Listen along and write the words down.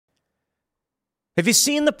Have you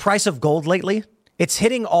seen the price of gold lately? It's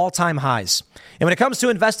hitting all-time highs. And when it comes to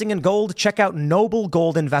investing in gold, check out Noble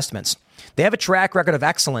Gold Investments. They have a track record of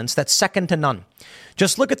excellence that's second to none.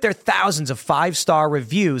 Just look at their thousands of five-star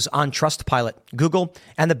reviews on Trustpilot, Google,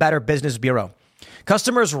 and the Better Business Bureau.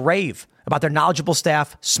 Customers rave about their knowledgeable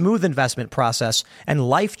staff, smooth investment process, and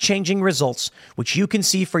life-changing results, which you can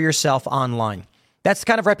see for yourself online. That's the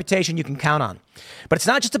kind of reputation you can count on. But it's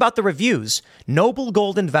not just about the reviews. Noble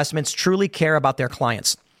Gold Investments truly care about their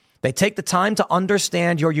clients. They take the time to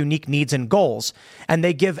understand your unique needs and goals, and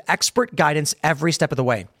they give expert guidance every step of the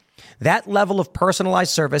way. That level of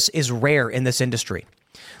personalized service is rare in this industry.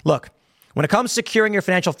 Look, when it comes to securing your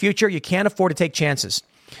financial future, you can't afford to take chances.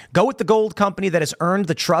 Go with the gold company that has earned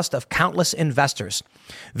the trust of countless investors.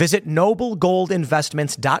 Visit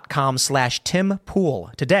noblegoldinvestments.com/Tim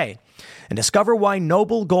Pool today and discover why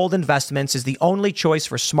Noble Gold Investments is the only choice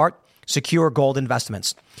for smart, secure gold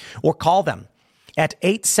investments. Or call them at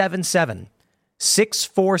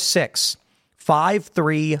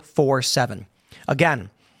 877-646-5347. Again,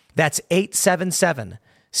 that's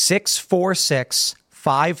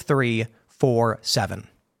 877-646-5347.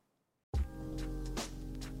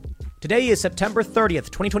 Today is September 30th,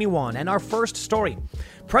 2021, and our first story.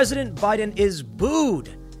 President Biden is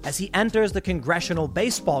booed as he enters the congressional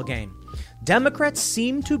baseball game. Democrats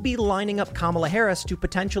seem to be lining up Kamala Harris to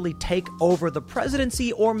potentially take over the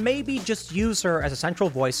presidency or maybe just use her as a central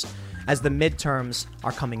voice as the midterms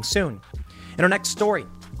are coming soon. In our next story,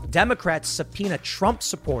 Democrats subpoena Trump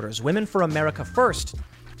supporters, Women for America First,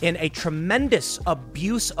 in a tremendous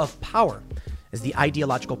abuse of power as the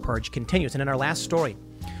ideological purge continues. And in our last story,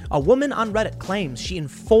 a woman on Reddit claims she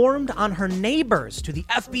informed on her neighbors to the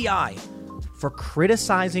FBI for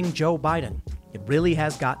criticizing Joe Biden. It really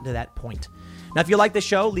has gotten to that point. Now, if you like the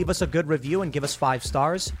show, leave us a good review and give us 5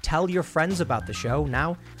 stars. Tell your friends about the show.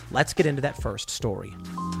 Now, let's get into that first story.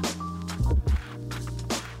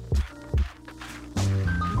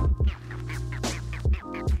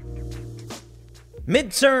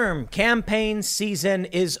 Midterm campaign season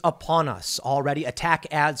is upon us. Already attack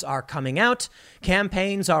ads are coming out.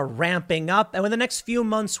 Campaigns are ramping up. And in the next few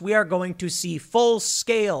months, we are going to see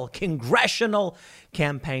full-scale congressional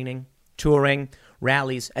campaigning, touring,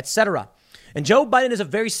 rallies, etc. And Joe Biden is a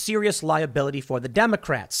very serious liability for the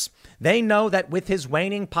Democrats. They know that with his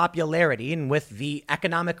waning popularity and with the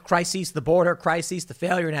economic crises, the border crises, the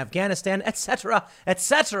failure in Afghanistan, etc.,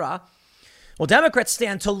 etc., well, Democrats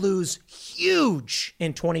stand to lose huge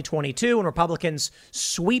in 2022 when Republicans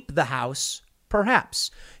sweep the House,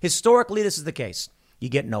 perhaps. Historically, this is the case. You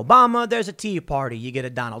get an Obama, there's a Tea Party. You get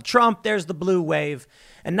a Donald Trump, there's the blue wave.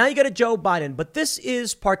 And now you get a Joe Biden. But this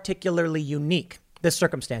is particularly unique, this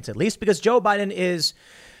circumstance at least, because Joe Biden is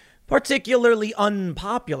particularly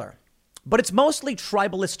unpopular. But it's mostly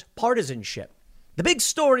tribalist partisanship. The big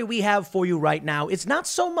story we have for you right now is not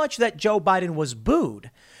so much that Joe Biden was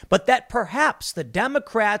booed, but that perhaps the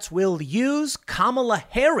Democrats will use Kamala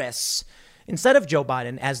Harris instead of Joe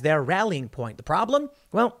Biden as their rallying point. The problem?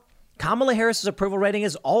 Well, Kamala Harris's approval rating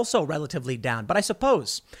is also relatively down. But I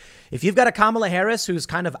suppose if you've got a Kamala Harris who's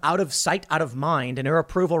kind of out of sight, out of mind, and her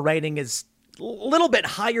approval rating is a little bit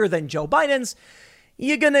higher than Joe Biden's,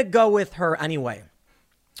 you're going to go with her anyway.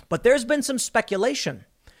 But there's been some speculation.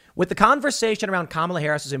 With the conversation around Kamala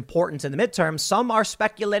Harris's importance in the midterm, some are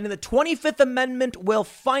speculating the 25th Amendment will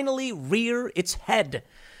finally rear its head.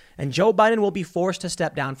 And Joe Biden will be forced to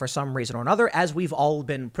step down for some reason or another, as we've all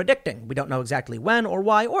been predicting. We don't know exactly when or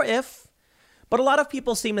why or if, but a lot of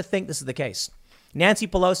people seem to think this is the case. Nancy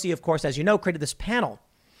Pelosi, of course, as you know, created this panel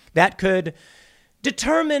that could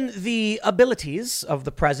determine the abilities of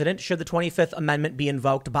the president should the 25th Amendment be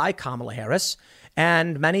invoked by Kamala Harris.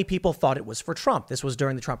 And many people thought it was for Trump. This was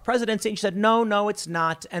during the Trump presidency. And she said, no, it's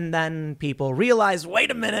not. And then people realized,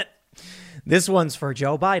 wait a minute, this one's for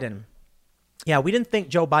Joe Biden. Yeah, we didn't think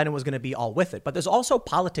Joe Biden was going to be all with it. But there's also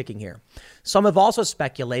politicking here. Some have also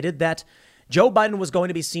speculated that Joe Biden was going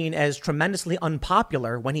to be seen as tremendously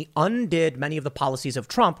unpopular when he undid many of the policies of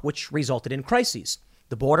Trump, which resulted in crises.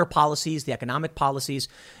 The border policies, the economic policies,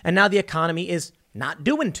 and now the economy is not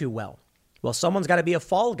doing too well. Well, someone's got to be a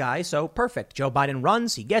fall guy, so perfect. Joe Biden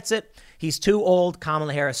runs, he gets it. He's too old.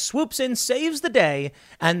 Kamala Harris swoops in, saves the day,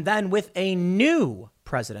 and then with a new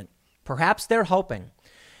president, perhaps they're hoping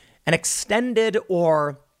an extended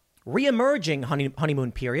or re-emerging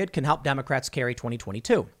honeymoon period can help Democrats carry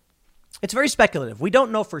 2022. It's very speculative. We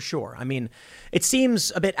don't know for sure. I mean, it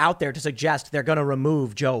seems a bit out there to suggest they're going to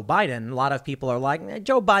remove Joe Biden. A lot of people are like,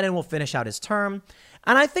 Joe Biden will finish out his term.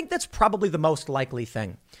 And I think that's probably the most likely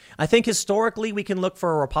thing. I think historically we can look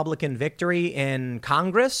for a Republican victory in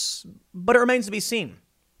Congress, but it remains to be seen.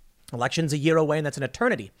 Election's a year away, and that's an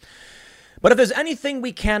eternity. But if there's anything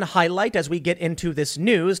we can highlight as we get into this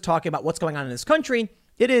news, talking about what's going on in this country,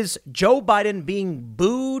 it is Joe Biden being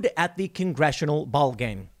booed at the congressional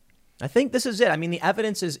ballgame. I think this is it. I mean, the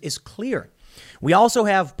evidence is clear. We also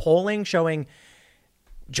have polling showing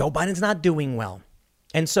Joe Biden's not doing well.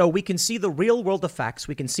 And so we can see the real world effects.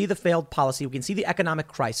 We can see the failed policy. We can see the economic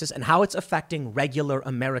crisis and how it's affecting regular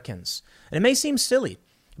Americans. And it may seem silly,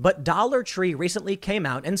 but Dollar Tree recently came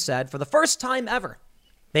out and said, for the first time ever,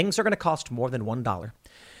 things are going to cost more than $1.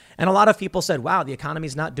 And a lot of people said, wow, the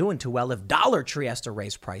economy's not doing too well if Dollar Tree has to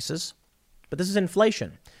raise prices. But this is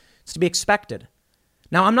inflation. It's to be expected.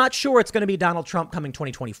 Now, I'm not sure it's going to be Donald Trump coming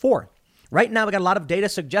 2024. Right now, we got a lot of data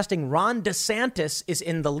suggesting Ron DeSantis is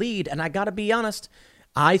in the lead. And I got to be honest,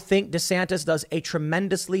 I think DeSantis does a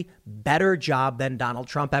tremendously better job than Donald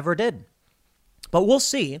Trump ever did. But we'll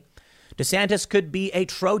see. DeSantis could be a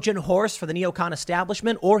Trojan horse for the neocon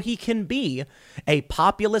establishment, or he can be a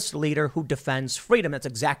populist leader who defends freedom. That's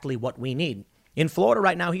exactly what we need. In Florida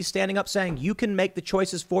right now, he's standing up saying you can make the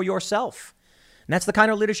choices for yourself. And that's the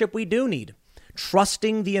kind of leadership we do need.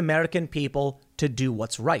 Trusting the American people to do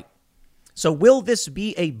what's right. So will this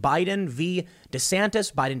be a Biden v.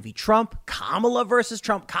 DeSantis, Biden v. Trump, Kamala versus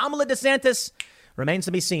Trump, Kamala DeSantis? Remains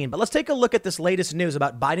to be seen. But let's take a look at this latest news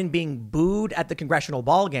about Biden being booed at the congressional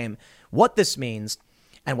ballgame, what this means,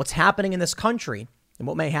 and what's happening in this country, and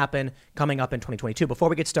what may happen coming up in 2022. Before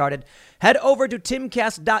we get started, head over to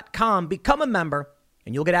timcast.com, become a member,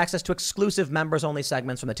 and you'll get access to exclusive members-only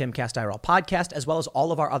segments from the Timcast IRL podcast, as well as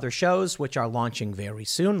all of our other shows, which are launching very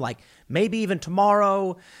soon, like maybe even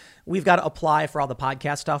tomorrow. We've got to apply for all the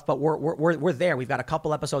podcast stuff, but we're there. We've got a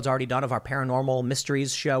couple episodes already done of our paranormal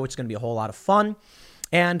mysteries show. It's going to be a whole lot of fun.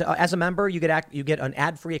 And as a member, you get an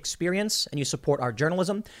ad-free experience, and you support our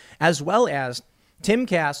journalism, as well as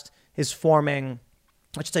Timcast is forming,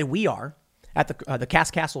 I should say we are, at the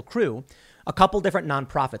Cast Castle crew, a couple different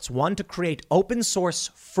nonprofits. One to create open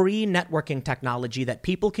source free networking technology that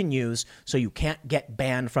people can use so you can't get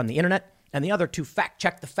banned from the internet, and the other to fact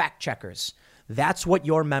check the fact checkers. That's what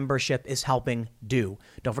your membership is helping do.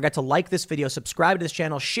 Don't forget to like this video, subscribe to this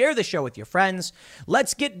channel, share the show with your friends.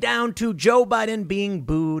 Let's get down to Joe Biden being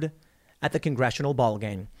booed at the congressional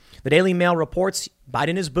ballgame. The Daily Mail reports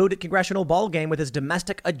Biden is booed at congressional ballgame with his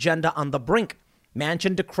domestic agenda on the brink.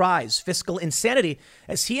 Manchin decries fiscal insanity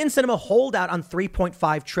as he and Sinema hold out on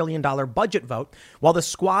 $3.5 trillion budget vote, while the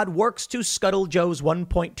squad works to scuttle Joe's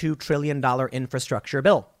 $1.2 trillion infrastructure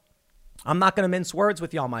bill. I'm not going to mince words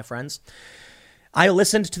with y'all, my friends. I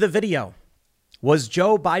listened to the video. Was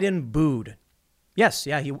Joe Biden booed? Yes,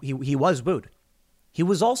 yeah, he was booed. He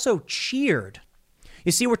was also cheered.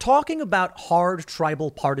 You see, we're talking about hard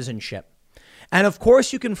tribal partisanship. And of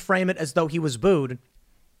course, you can frame it as though he was booed.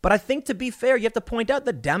 But I think to be fair, you have to point out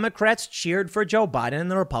the Democrats cheered for Joe Biden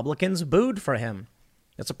and the Republicans booed for him.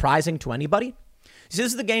 That's surprising to anybody. See,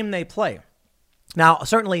 this is the game they play. Now,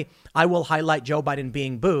 certainly, I will highlight Joe Biden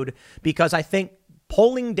being booed because I think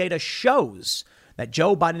polling data shows that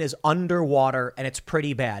Joe Biden is underwater and it's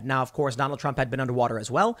pretty bad. Now, of course, Donald Trump had been underwater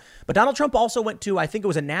as well. But Donald Trump also went to, I think it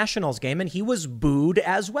was a Nationals game, and he was booed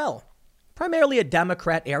as well. Primarily a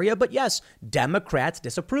Democrat area, but yes, Democrats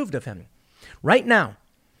disapproved of him. Right now,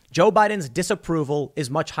 Joe Biden's disapproval is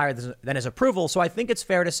much higher than his approval. So I think it's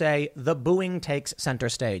fair to say the booing takes center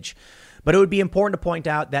stage. But it would be important to point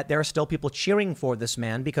out that there are still people cheering for this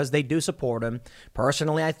man because they do support him.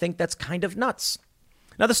 Personally, I think that's kind of nuts.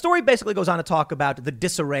 Now, the story basically goes on to talk about the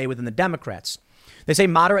disarray within the Democrats. They say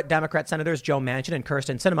moderate Democrat Senators Joe Manchin and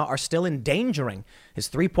Kyrsten Sinema are still endangering his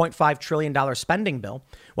 $3.5 trillion spending bill,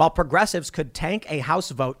 while progressives could tank a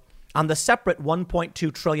House vote on the separate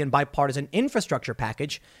 $1.2 trillion bipartisan infrastructure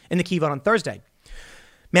package in the key vote on Thursday.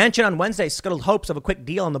 Manchin on Wednesday scuttled hopes of a quick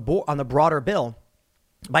deal on the broader bill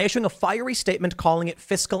by issuing a fiery statement calling it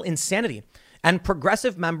fiscal insanity. And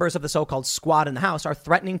progressive members of the so-called squad in the House are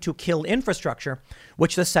threatening to kill infrastructure,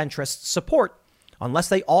 which the centrists support, unless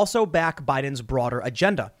they also back Biden's broader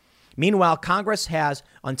agenda. Meanwhile, Congress has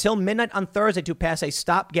until midnight on Thursday to pass a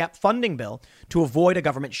stopgap funding bill to avoid a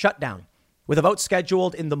government shutdown, with a vote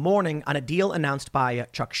scheduled in the morning on a deal announced by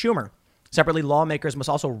Chuck Schumer. Separately, lawmakers must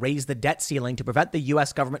also raise the debt ceiling to prevent the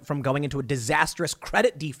U.S. government from going into a disastrous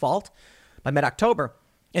credit default by mid-October.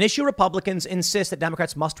 An issue Republicans insist that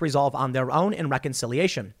Democrats must resolve on their own in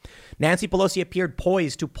reconciliation. Nancy Pelosi appeared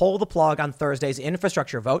poised to pull the plug on Thursday's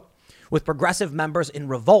infrastructure vote, with progressive members in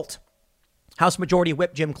revolt. House Majority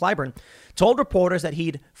Whip Jim Clyburn told reporters that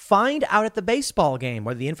he'd find out at the baseball game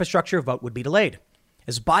whether the infrastructure vote would be delayed.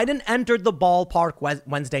 As Biden entered the ballpark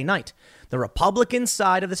Wednesday night, the Republican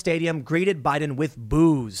side of the stadium greeted Biden with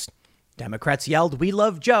boos. Democrats yelled, "We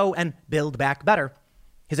love Joe," and "Build Back Better,"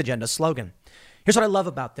 his agenda slogan. Here's what I love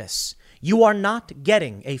about this. You are not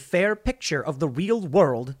getting a fair picture of the real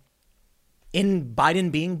world in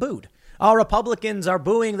Biden being booed. Oh, Republicans are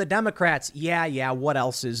booing the Democrats. Yeah, what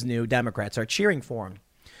else is new? Democrats are cheering for him.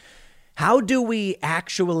 How do we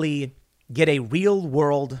actually get a real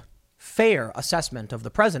world fair assessment of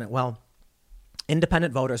the president? Well,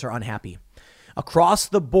 independent voters are unhappy. Across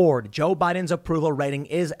the board, Joe Biden's approval rating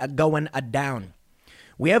is going down.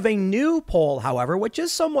 We have a new poll, however, which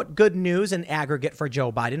is somewhat good news in aggregate for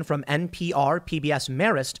Joe Biden from NPR PBS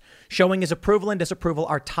Marist, showing his approval and disapproval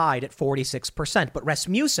are tied at 46%. But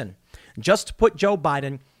Rasmussen just put Joe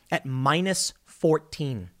Biden at minus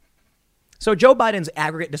 14. So Joe Biden's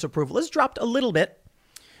aggregate disapproval has dropped a little bit,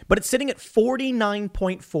 but it's sitting at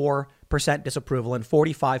 49.4% disapproval and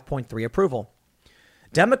 45.3% approval.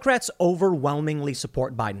 Democrats overwhelmingly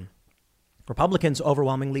support Biden. Republicans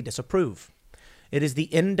overwhelmingly disapprove. It is the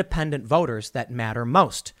independent voters that matter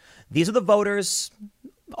most. These are the voters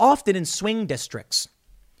often in swing districts.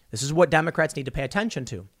 This is what Democrats need to pay attention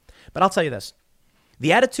to. But I'll tell you this.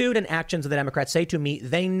 The attitude and actions of the Democrats say to me,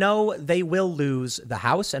 they know they will lose the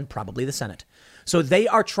House and probably the Senate. So they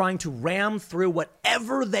are trying to ram through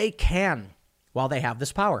whatever they can while they have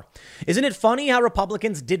this power. Isn't it funny how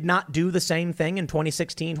Republicans did not do the same thing in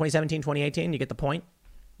 2016, 2017, 2018? You get the point?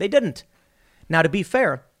 They didn't. Now, to be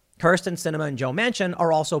fair, Kyrsten Sinema and Joe Manchin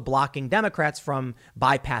are also blocking Democrats from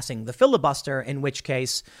bypassing the filibuster, in which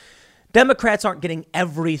case Democrats aren't getting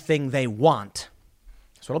everything they want.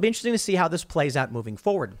 So it'll be interesting to see how this plays out moving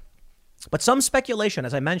forward. But some speculation,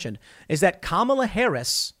 as I mentioned, is that Kamala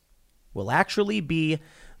Harris will actually be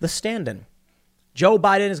the stand-in. Joe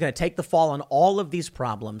Biden is going to take the fall on all of these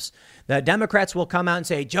problems. The Democrats will come out and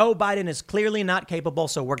say, Joe Biden is clearly not capable,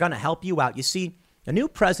 so we're going to help you out. You see, a new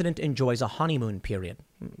president enjoys a honeymoon period.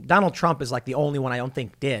 Donald Trump is like the only one I don't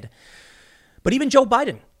think did. But even Joe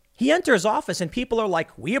Biden, he enters office and people are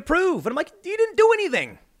like, we approve. And I'm like, you didn't do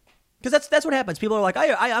anything. Because that's what happens. People are like,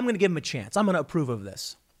 I'm going to give him a chance. I'm going to approve of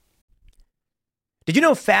this. Did you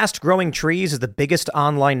know Fast Growing Trees is the biggest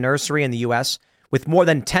online nursery in the U.S. with more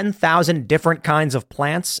than 10,000 different kinds of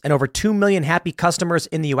plants and over 2 million happy customers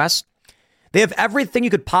in the U.S.? They have everything you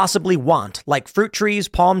could possibly want, like fruit trees,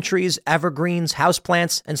 palm trees, evergreens,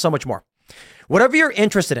 houseplants, and so much more. Whatever you're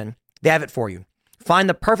interested in, they have it for you. Find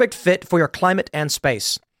the perfect fit for your climate and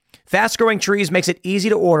space. Fast Growing Trees makes it easy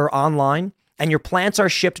to order online, and your plants are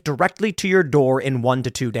shipped directly to your door in 1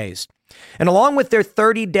 to 2 days. And along with their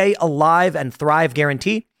 30-day Alive and Thrive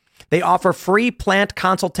guarantee, they offer free plant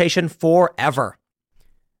consultation forever.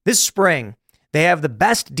 This spring, they have the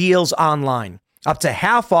best deals online, up to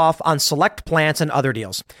half off on select plants and other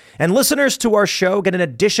deals. And listeners to our show get an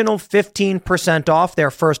additional 15% off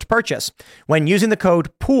their first purchase when using the code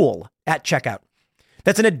POOL at checkout.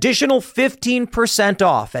 That's an additional 15%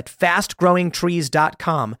 off at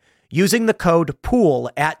fastgrowingtrees.com using the code POOL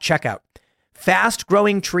at checkout.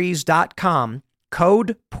 Fastgrowingtrees.com,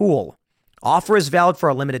 code POOL. Offer is valid for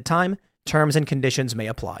a limited time. Terms and conditions may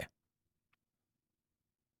apply.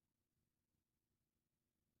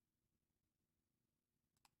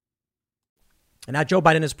 And now Joe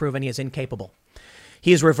Biden has proven he is incapable.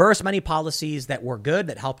 He has reversed many policies that were good,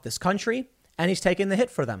 that helped this country, and he's taken the hit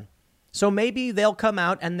for them. So maybe they'll come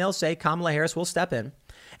out and they'll say Kamala Harris will step in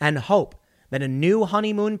and hope that a new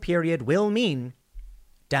honeymoon period will mean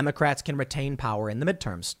Democrats can retain power in the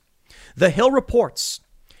midterms. The Hill reports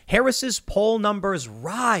Harris's poll numbers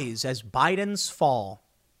rise as Biden's fall.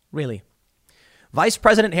 Really? Vice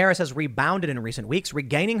President Harris has rebounded in recent weeks,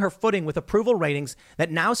 regaining her footing with approval ratings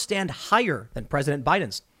that now stand higher than President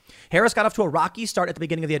Biden's. Harris got off to a rocky start at the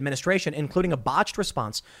beginning of the administration, including a botched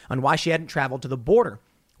response on why she hadn't traveled to the border,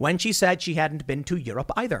 when she said she hadn't been to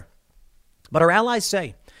Europe either. But her allies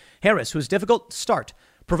say Harris, whose difficult start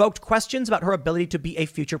provoked questions about her ability to be a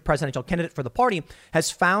future presidential candidate for the party,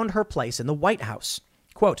 has found her place in the White House.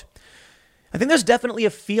 Quote, I think there's definitely a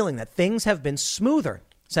feeling that things have been smoother,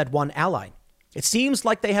 said one ally. It seems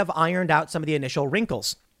like they have ironed out some of the initial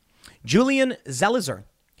wrinkles. Julian Zelizer,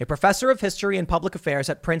 a professor of history and public affairs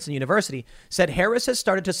at Princeton University, said Harris has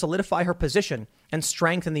started to solidify her position and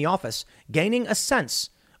strengthen the office, gaining a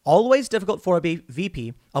sense, always difficult for a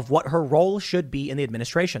VP, of what her role should be in the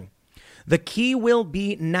administration. The key will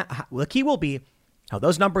be how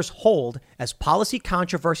those numbers hold as policy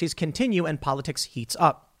controversies continue and politics heats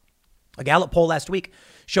up. A Gallup poll last week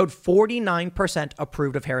showed 49%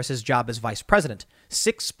 approved of Harris's job as vice president,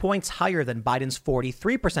 6 points higher than Biden's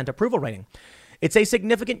 43% approval rating. It's a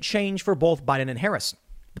significant change for both Biden and Harris.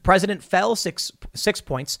 The president fell six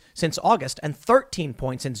points since August and 13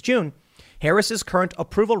 points since June. Harris's current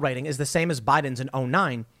approval rating is the same as Biden's in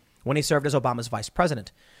 2009 when he served as Obama's vice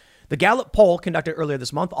president. The Gallup poll conducted earlier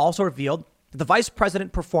this month also revealed that the vice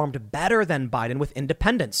president performed better than Biden with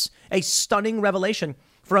independents, a stunning revelation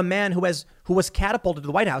for a man who was catapulted to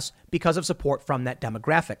the White House because of support from that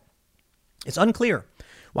demographic. It's unclear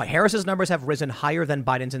why Harris's numbers have risen higher than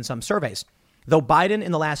Biden's in some surveys, though Biden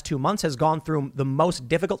in the last 2 months has gone through the most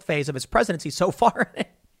difficult phase of his presidency so far.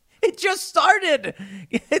 It just started.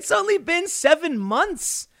 It's only been 7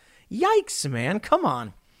 months. Yikes, man. Come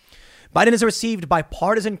on. Biden has received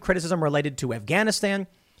bipartisan criticism related to Afghanistan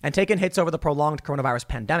and taken hits over the prolonged coronavirus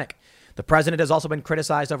pandemic. The president has also been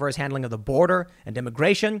criticized over his handling of the border and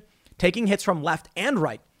immigration, taking hits from left and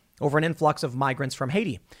right over an influx of migrants from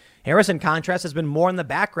Haiti. Harris, in contrast, has been more in the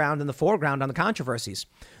background than the foreground on the controversies,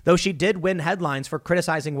 though she did win headlines for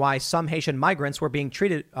criticizing why some Haitian migrants were being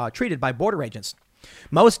treated by border agents.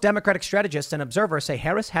 Most Democratic strategists and observers say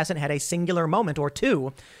Harris hasn't had a singular moment or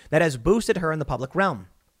two that has boosted her in the public realm.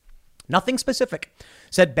 Nothing specific,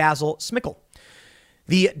 said Basil Smikle,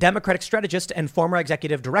 the Democratic strategist and former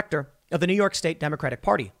executive director of the New York State Democratic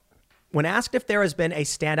Party, when asked if there has been a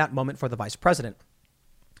standout moment for the vice president.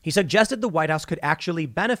 He suggested the White House could actually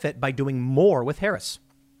benefit by doing more with Harris.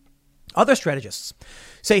 Other strategists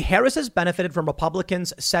say Harris has benefited from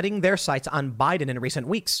Republicans setting their sights on Biden in recent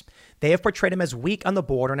weeks. They have portrayed him as weak on the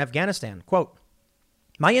border in Afghanistan. Quote,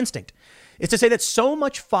 "My instinct is to say that so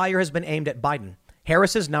much fire has been aimed at Biden.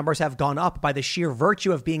 Harris's numbers have gone up by the sheer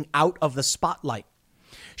virtue of being out of the spotlight.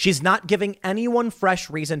 She's not giving anyone fresh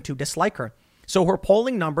reason to dislike her, so her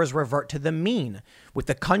polling numbers revert to the mean, with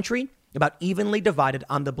the country about evenly divided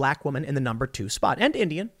on the black woman in the number 2 spot. And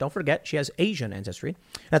Indian, don't forget, she has Asian ancestry.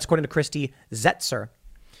 That's according to Christy Zetzer.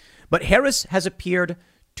 But Harris has appeared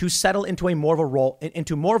to settle into more of a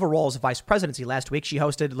role as vice presidency. Last week, she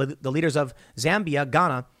hosted the leaders of Zambia,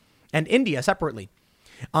 Ghana, and India separately.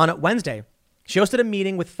 On Wednesday, she hosted a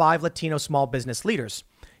meeting with 5 Latino small business leaders.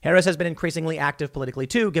 Harris has been increasingly active politically,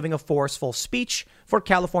 too, giving a forceful speech for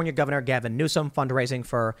California Governor Gavin Newsom, fundraising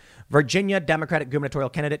for Virginia Democratic gubernatorial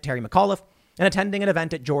candidate Terry McAuliffe, and attending an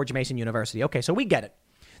event at George Mason University. Okay, so we get it.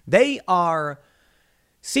 They are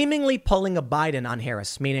seemingly pulling a Biden on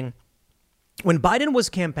Harris, meaning when Biden was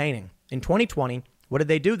campaigning in 2020, what did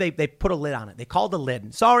they do? They put a lid on it. They called the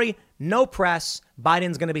lid. Sorry, no press.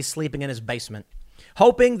 Biden's going to be sleeping in his basement.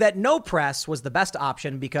 Hoping that no press was the best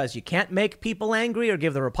option because you can't make people angry or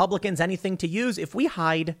give the Republicans anything to use if we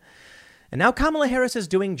hide. And now Kamala Harris is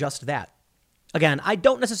doing just that. Again, I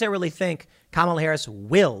don't necessarily think Kamala Harris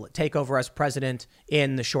will take over as president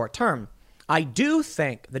in the short term. I do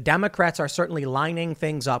think the Democrats are certainly lining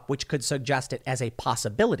things up, which could suggest it as a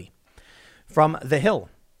possibility. From The Hill,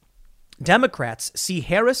 Democrats see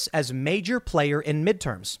Harris as major player in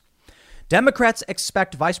midterms. Democrats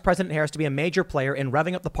expect Vice President Harris to be a major player in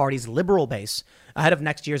revving up the party's liberal base ahead of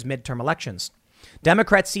next year's midterm elections.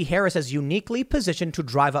 Democrats see Harris as uniquely positioned to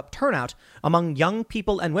drive up turnout among young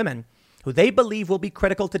people and women who they believe will be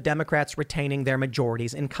critical to Democrats retaining their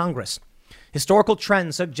majorities in Congress. Historical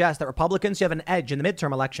trends suggest that Republicans have an edge in the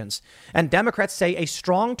midterm elections, and Democrats say a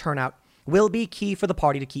strong turnout will be key for the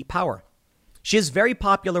party to keep power. She is very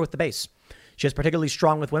popular with the base. She is particularly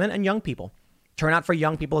strong with women and young people. Turnout for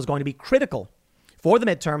young people is going to be critical for the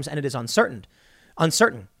midterms, and it is uncertain,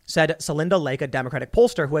 said Celinda Lake, a Democratic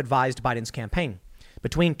pollster who advised Biden's campaign.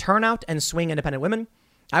 Between turnout and swing independent women,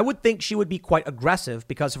 I would think she would be quite aggressive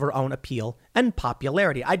because of her own appeal and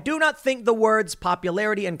popularity. I do not think the words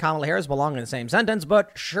popularity and Kamala Harris belong in the same sentence,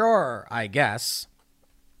 but sure, I guess.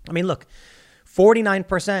 I mean, look,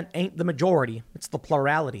 49% ain't the majority. It's the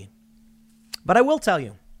plurality. But I will tell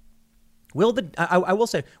you, will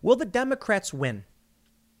the Democrats win?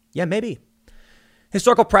 Yeah, maybe.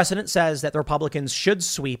 Historical precedent says that the Republicans should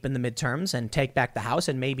sweep in the midterms and take back the House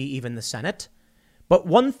and maybe even the Senate. But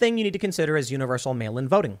one thing you need to consider is universal mail-in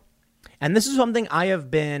voting. And this is something I have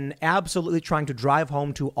been absolutely trying to drive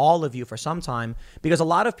home to all of you for some time, because a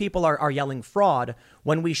lot of people are yelling fraud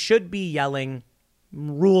when we should be yelling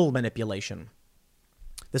rule manipulation.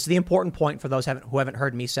 This is the important point for those who haven't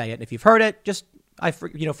heard me say it. If you've heard it, just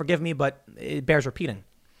forgive me, but it bears repeating.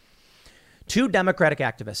 2 Democratic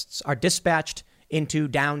activists are dispatched into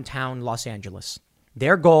downtown Los Angeles.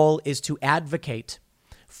 Their goal is to advocate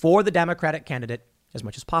for the Democratic candidate as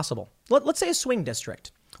much as possible. Let's say a swing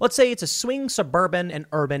district. Let's say it's a swing suburban and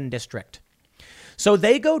urban district. So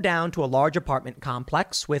they go down to a large apartment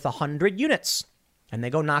complex with 100 units, and they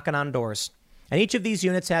go knocking on doors. And each of these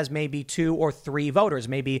units has maybe 2 or 3 voters,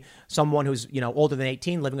 maybe someone who's, older than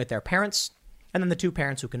 18 living with their parents, and then the 2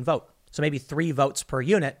 parents who can vote. So maybe 3 votes per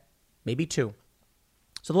unit, maybe 2.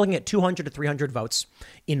 So they're looking at 200 to 300 votes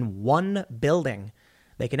in one building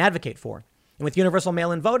they can advocate for. And with universal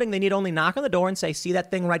mail-in voting, they need only knock on the door and say, see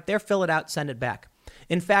that thing right there, fill it out, send it back.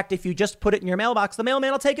 In fact, if you just put it in your mailbox, the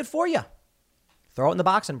mailman will take it for you. Throw it in the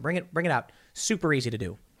box and bring it out. Super easy to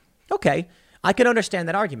do. Okay, I can understand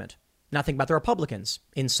that argument. Now think about the Republicans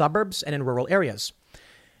in suburbs and in rural areas.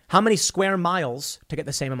 How many square miles to get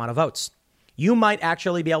the same amount of votes? You might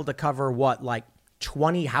actually be able to cover like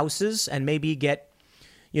 20 houses and maybe get,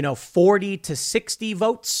 40 to 60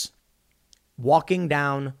 votes walking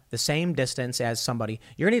down the same distance as somebody.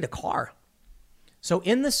 You're going to need a car. So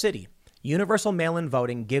in the city, universal mail-in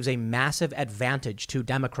voting gives a massive advantage to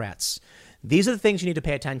Democrats. These are the things you need to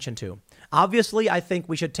pay attention to. Obviously, I think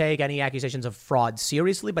we should take any accusations of fraud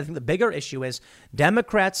seriously, but I think the bigger issue is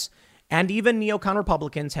Democrats and even neocon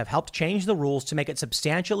Republicans have helped change the rules to make it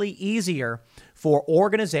substantially easier for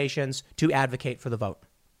organizations to advocate for the vote.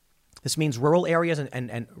 This means rural areas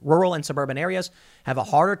and rural and suburban areas have a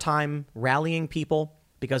harder time rallying people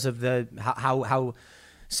because of how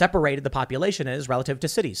separated the population is relative to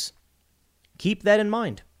cities. Keep that in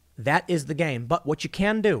mind. That is the game. But what you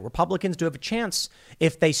can do, Republicans do have a chance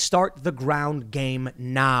if they start the ground game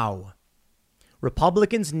now.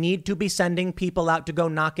 Republicans need to be sending people out to go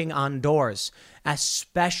knocking on doors,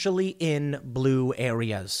 especially in blue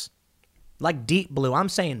areas. Like deep blue. I'm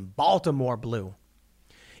saying Baltimore blue.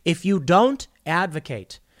 If you don't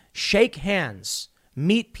advocate, shake hands,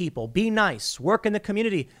 meet people, be nice, work in the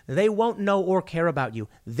community, they won't know or care about you.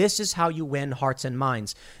 This is how you win hearts and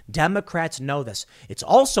minds. Democrats know this. It's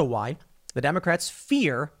also why the Democrats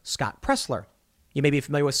fear Scott Presler. You may be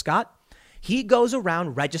familiar with Scott. He goes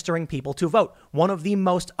around registering people to vote. One of the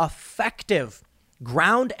most effective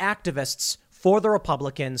ground activists for the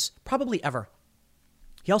Republicans probably ever.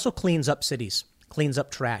 He also cleans up cities, cleans up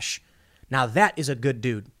trash. Now that is a good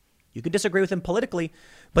dude. You could disagree with him politically,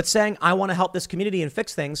 but saying, I want to help this community and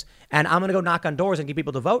fix things, and I'm going to go knock on doors and get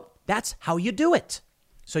people to vote, that's how you do it.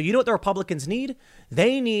 So you know what the Republicans need?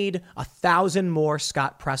 They need 1,000 more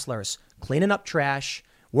Scott Preslers, cleaning up trash,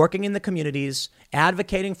 working in the communities,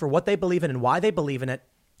 advocating for what they believe in and why they believe in it,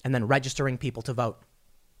 and then registering people to vote.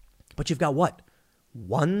 But you've got what?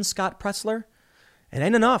 One Scott Presler? It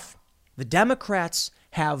ain't enough. The Democrats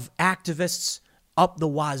have activists up the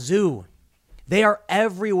wazoo. They are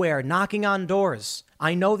everywhere knocking on doors.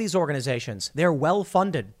 I know these organizations. They're well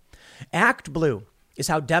funded. Act Blue is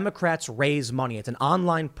how Democrats raise money. It's an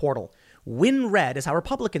online portal. Win Red is how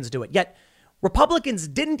Republicans do it. Yet Republicans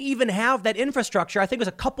didn't even have that infrastructure. I think it was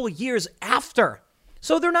a couple years after.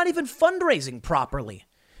 So they're not even fundraising properly.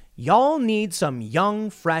 Y'all need some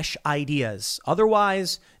young, fresh ideas.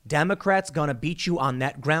 Otherwise, Democrats gonna beat you on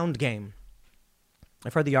that ground game.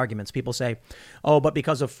 I've heard the arguments. People say, oh, but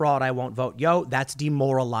because of fraud, I won't vote. Yo, that's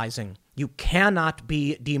demoralizing. You cannot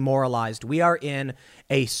be demoralized. We are in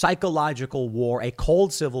a psychological war, a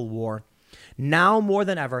cold civil war. Now more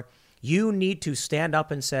than ever, you need to stand up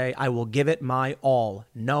and say, I will give it my all,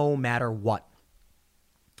 no matter what.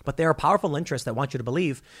 But there are powerful interests that want you to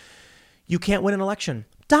believe you can't win an election.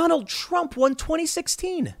 Donald Trump won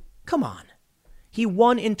 2016. Come on. He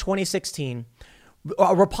won in 2016.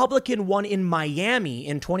 A Republican won in Miami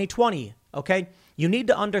in 2020. OK, you need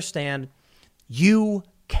to understand you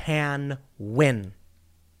can win.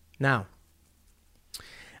 Now,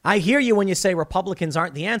 I hear you when you say Republicans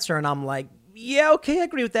aren't the answer. And I'm like, yeah, OK, I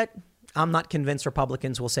agree with that. I'm not convinced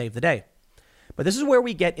Republicans will save the day. But this is where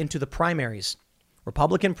we get into the primaries.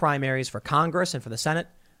 Republican primaries for Congress and for the Senate.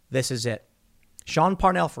 This is it. Sean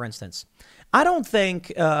Parnell, for instance. I don't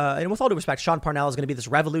think, and with all due respect, Sean Parnell is going to be this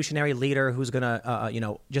revolutionary leader who's going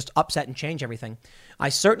to, just upset and change everything. I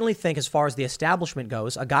certainly think as far as the establishment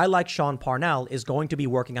goes, a guy like Sean Parnell is going to be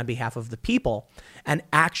working on behalf of the people and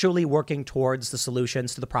actually working towards the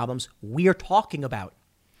solutions to the problems we're talking about.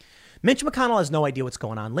 Mitch McConnell has no idea what's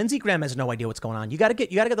going on. Lindsey Graham has no idea what's going on. You got to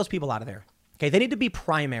get those people out of there. Okay, they need to be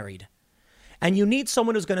primaried. And you need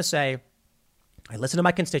someone who's going to say, I listen to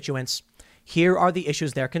my constituents. Here are the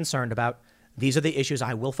issues they're concerned about. These are the issues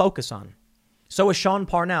I will focus on. So a Sean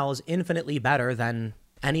Parnell is infinitely better than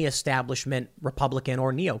any establishment Republican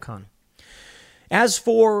or neocon. As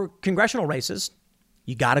for congressional races,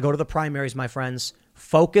 you got to go to the primaries, my friends.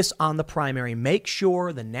 Focus on the primary. Make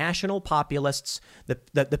sure the national populists,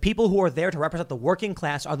 the people who are there to represent the working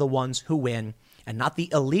class are the ones who win, and not the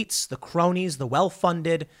elites, the cronies, the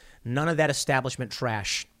well-funded, none of that establishment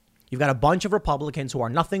trash. You've got a bunch of Republicans who are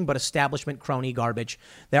nothing but establishment crony garbage.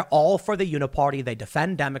 They're all for the uniparty. They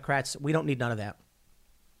defend Democrats. We don't need none of that.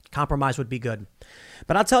 Compromise would be good.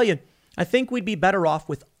 But I'll tell you, I think we'd be better off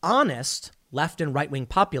with honest left and right-wing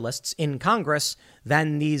populists in Congress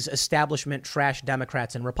than these establishment trash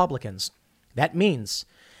Democrats and Republicans. That means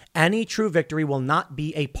any true victory will not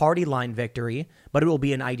be a party line victory, but it will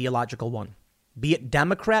be an ideological one, be it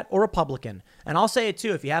Democrat or Republican. And I'll say it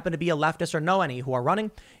too, if you happen to be a leftist or know any who are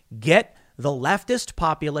running, get the leftist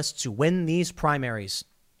populists to win these primaries.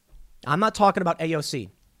 I'm not talking about AOC.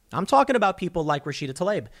 I'm talking about people like Rashida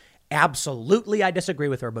Tlaib. Absolutely, I disagree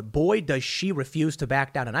with her, but boy, does she refuse to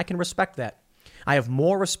back down. And I can respect that. I have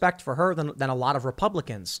more respect for her than a lot of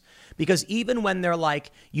Republicans, because even when they're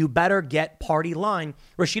like, you better get party line,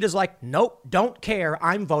 Rashida's like, nope, don't care.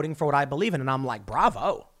 I'm voting for what I believe in. And I'm like,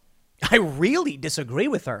 bravo. I really disagree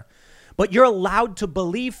with her. But you're allowed to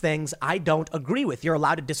believe things I don't agree with. You're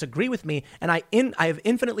allowed to disagree with me. And I have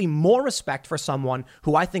infinitely more respect for someone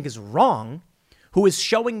who I think is wrong, who is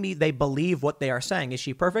showing me they believe what they are saying. Is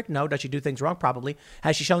she perfect? No. Does she do things wrong? Probably.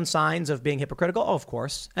 Has she shown signs of being hypocritical? Oh, of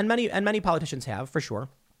course. And many politicians have, for sure.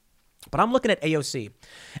 But I'm looking at AOC,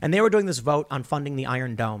 and they were doing this vote on funding the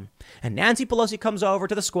Iron Dome. And Nancy Pelosi comes over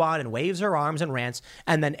to the squad and waves her arms and rants.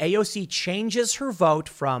 And then AOC changes her vote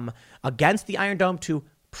from against the Iron Dome to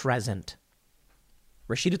present.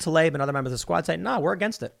 Rashida Tlaib and other members of the squad say, no, we're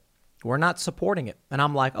against it. We're not supporting it. And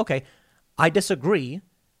I'm like, okay, I disagree,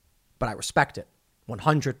 but I respect it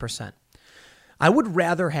 100%. I would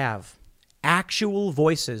rather have actual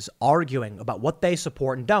voices arguing about what they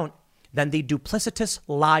support and don't than the duplicitous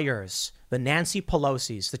liars, the Nancy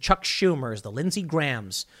Pelosi's, the Chuck Schumers, the Lindsey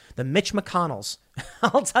Grahams, the Mitch McConnells.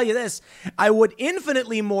 I'll tell you this, I would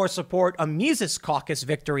infinitely more support a Mises Caucus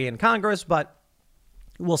victory in Congress, but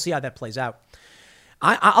we'll see how that plays out.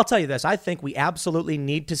 I'll tell you this, I think we absolutely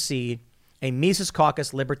need to see a Mises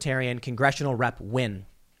Caucus Libertarian congressional rep win.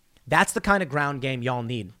 That's the kind of ground game y'all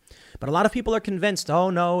need. But a lot of people are convinced, oh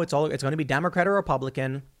no, it's going to be Democrat or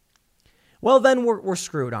Republican. Well, then we're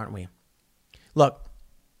screwed, aren't we? Look,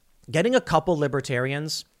 getting a couple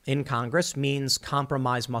libertarians in Congress means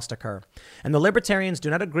compromise must occur. And the libertarians do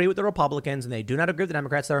not agree with the Republicans and they do not agree with the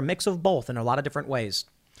Democrats. They're a mix of both in a lot of different ways.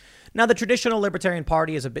 Now, the traditional Libertarian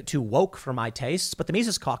Party is a bit too woke for my tastes, but the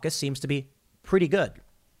Mises Caucus seems to be pretty good.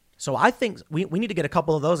 So I think we need to get a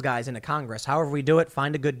couple of those guys into Congress. However we do it,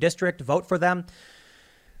 find a good district, vote for them.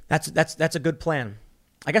 That's a good plan.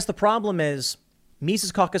 I guess the problem is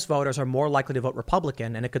Mises Caucus voters are more likely to vote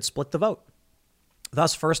Republican, and it could split the vote.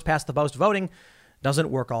 Thus, first past the post voting doesn't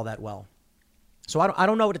work all that well. So I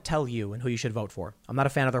don't know what to tell you and who you should vote for. I'm not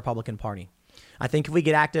a fan of the Republican Party. I think if we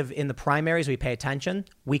get active in the primaries, we pay attention,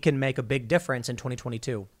 we can make a big difference in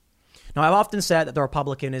 2022. Now, I've often said that the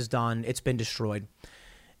Republican is done. It's been destroyed.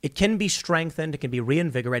 It can be strengthened. It can be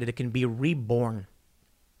reinvigorated. It can be reborn.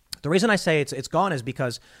 The reason I say it's gone is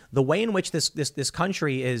because the way in which this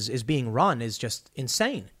country is being run is just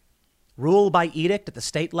insane. Rule by edict at the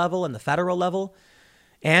state level and the federal level.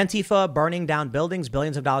 Antifa burning down buildings,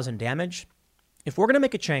 billions of dollars in damage. If we're going to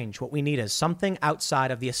make a change, what we need is something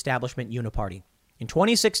outside of the establishment uniparty. In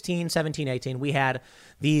 2016, 17, 18, we had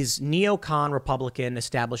these neocon Republican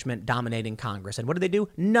establishment dominating Congress. And what did they do?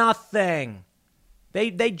 Nothing.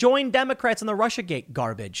 They joined Democrats in the Russiagate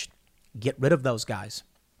garbage. Get rid of those guys.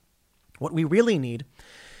 What we really need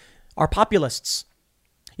are populists.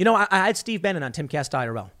 You know, I had Steve Bannon on Timcast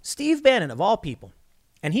IRL. Steve Bannon, of all people.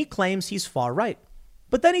 And he claims he's far right.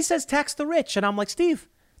 But then he says tax the rich. And I'm like, Steve,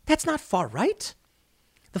 that's not far right.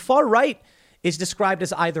 The far right is described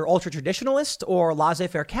as either ultra-traditionalist or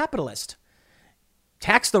laissez-faire capitalist.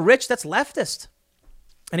 Tax the rich, that's leftist.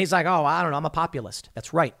 And he's like, oh, I don't know, I'm a populist.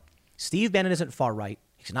 That's right. Steve Bannon isn't far right.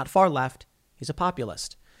 He's not far left. He's a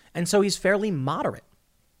populist. And so he's fairly moderate.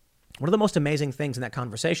 One of the most amazing things in that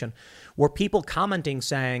conversation were people commenting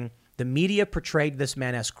saying the media portrayed this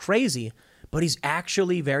man as crazy, but he's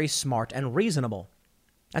actually very smart and reasonable.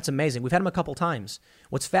 That's amazing. We've had him a couple times.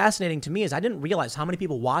 What's fascinating to me is I didn't realize how many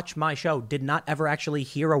people watch my show did not ever actually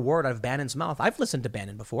hear a word out of Bannon's mouth. I've listened to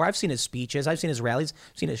Bannon before. I've seen his speeches. I've seen his rallies.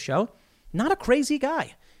 I've seen his show. Not a crazy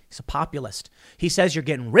guy. He's a populist. He says you're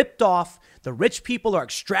getting ripped off. The rich people are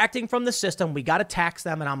extracting from the system. We got to tax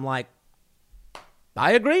them. And I'm like,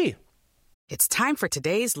 I agree. It's time for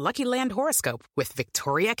today's Lucky Land horoscope with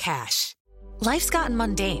Victoria Cash. Life's gotten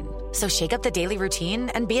mundane, so shake up the daily routine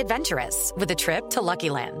and be adventurous with a trip to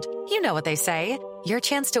Lucky Land. You know what they say, your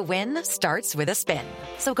chance to win starts with a spin.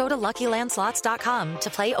 So go to LuckyLandSlots.com to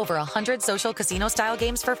play over 100 social casino-style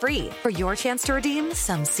games for free for your chance to redeem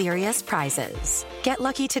some serious prizes. Get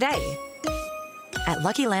lucky today at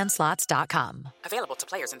LuckyLandSlots.com. Available to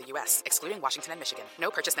players in the U.S., excluding Washington and Michigan.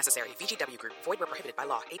 No purchase necessary. VGW Group. Void where prohibited by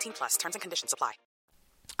law. 18+. Terms and conditions apply.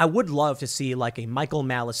 I would love to see like a Michael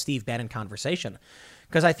Malice, Steve Bannon conversation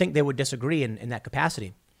because I think they would disagree in that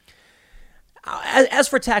capacity. As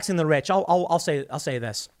for taxing the rich, I'll say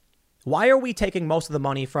this. Why are we taking most of the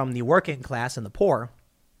money from the working class and the poor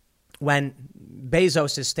when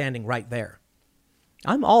Bezos is standing right there?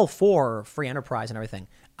 I'm all for free enterprise and everything.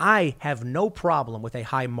 I have no problem with a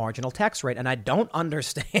high marginal tax rate, and I don't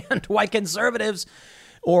understand why conservatives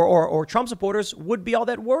or Trump supporters would be all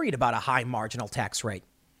that worried about a high marginal tax rate.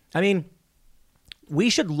 I mean, we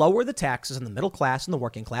should lower the taxes in the middle class and the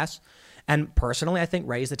working class, and personally, I think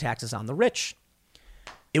raise the taxes on the rich.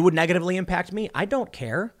 It would negatively impact me. I don't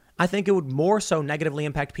care. I think it would more so negatively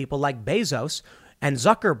impact people like Bezos and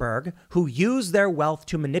Zuckerberg, who use their wealth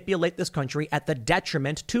to manipulate this country at the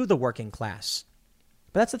detriment to the working class.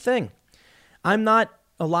 But that's the thing. I'm not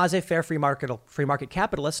a laissez-faire free market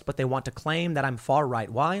capitalist, but they want to claim that I'm far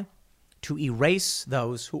right. Why? To erase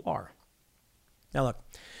those who are. Now, look,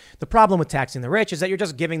 the problem with taxing the rich is that you're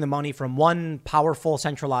just giving the money from one powerful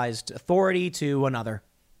centralized authority to another.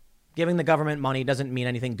 Giving the government money doesn't mean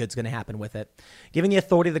anything good's going to happen with it. Giving the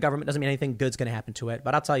authority to the government doesn't mean anything good's going to happen to it.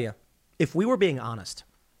 But I'll tell you, if we were being honest,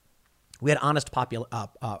 we had honest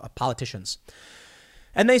politicians,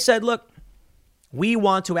 and they said, look, we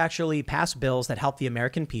want to actually pass bills that help the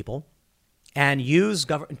American people and use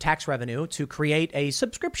tax revenue to create a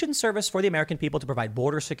subscription service for the American people to provide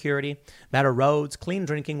border security, better roads, clean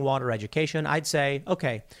drinking water, education. I'd say,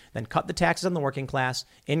 okay, then cut the taxes on the working class,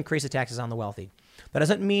 increase the taxes on the wealthy. That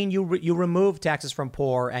doesn't mean you remove taxes from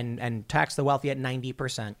poor and tax the wealthy at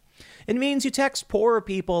 90%. It means you tax poorer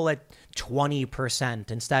people at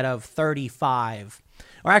 20% instead of 35.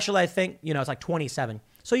 Or actually, I think, it's like 27.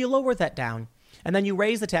 So you lower that down. And then you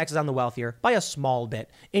raise the taxes on the wealthier by a small bit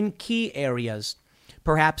in key areas,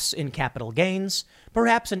 perhaps in capital gains,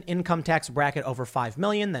 perhaps an income tax bracket over 5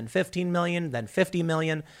 million, then 15 million, then 50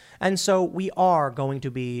 million. And so we are going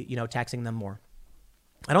to be, taxing them more.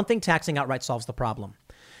 I don't think taxing outright solves the problem.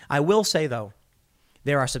 I will say, though,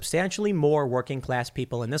 there are substantially more working class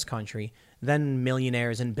people in this country than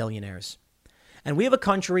millionaires and billionaires. And we have a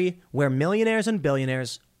country where millionaires and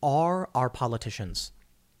billionaires are our politicians,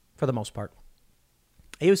 for the most part.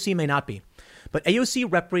 AOC may not be, but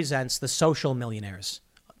AOC represents the social millionaires,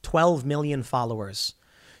 12 million followers.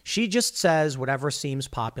 She just says whatever seems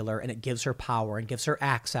popular, and it gives her power and gives her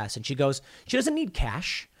access. And she doesn't need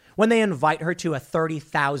cash. When they invite her to a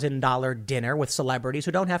 $30,000 dinner with celebrities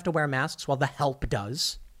who don't have to wear masks, well, the help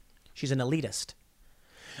does. She's an elitist.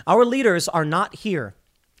 Our leaders are not here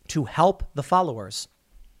to help the followers.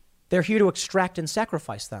 They're here to extract and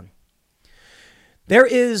sacrifice them. There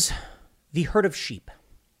is the herd of sheep,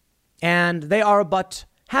 and they are but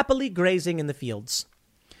happily grazing in the fields.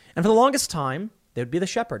 And for the longest time, there would be the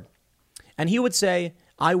shepherd. And he would say,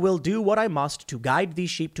 I will do what I must to guide these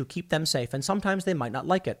sheep to keep them safe. And sometimes they might not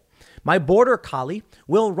like it. My border collie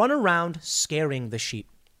will run around scaring the sheep,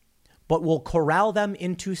 but will corral them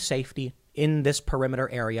into safety in this perimeter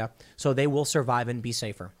area so they will survive and be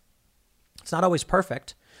safer. It's not always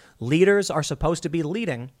perfect. Leaders are supposed to be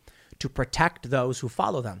leading to protect those who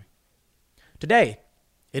follow them. Today,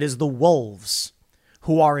 it is the wolves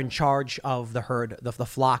who are in charge of the herd, the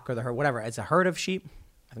flock or the herd, whatever. It's a herd of sheep.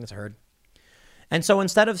 I think it's a herd. And so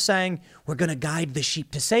instead of saying, we're going to guide the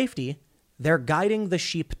sheep to safety, they're guiding the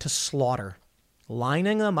sheep to slaughter,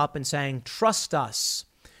 lining them up and saying, trust us.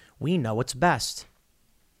 We know what's best.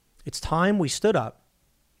 It's time we stood up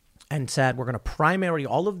and said, we're going to primary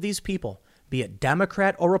all of these people, be it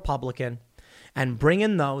Democrat or Republican, and bring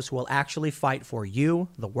in those who will actually fight for you,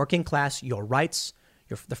 the working class, your rights,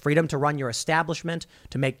 the freedom to run your establishment,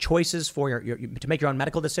 to make choices for to make your own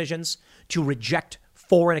medical decisions, to reject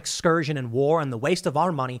foreign excursion and war and the waste of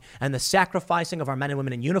our money and the sacrificing of our men and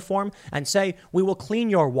women in uniform, and say, we will clean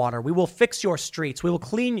your water. We will fix your streets. We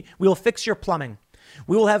will fix your plumbing.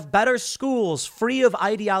 We will have better schools free of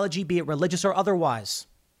ideology, be it religious or otherwise.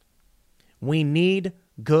 We need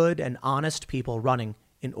good and honest people running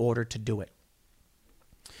in order to do it.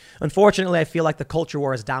 Unfortunately, I feel like the culture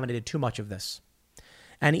war has dominated too much of this.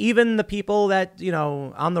 And even the people that,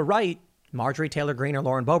 on the right, Marjorie Taylor Greene or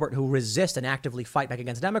Lauren Boebert, who resist and actively fight back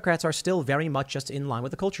against Democrats, are still very much just in line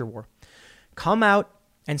with the culture war. Come out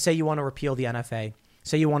and say you want to repeal the NFA,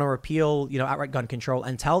 say you want to repeal, outright gun control,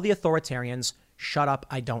 and tell the authoritarians, shut up,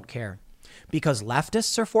 I don't care. Because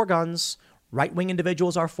leftists are for guns, right-wing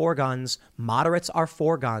individuals are for guns, moderates are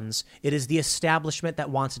for guns. It is the establishment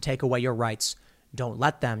that wants to take away your rights. Don't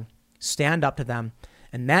let them. Stand up to them.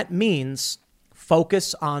 And that means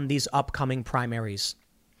focus on these upcoming primaries.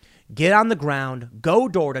 Get on the ground. Go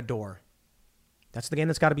door to door. That's the game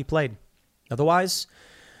that's got to be played. Otherwise,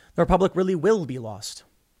 the Republic really will be lost.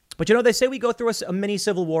 But they say we go through a mini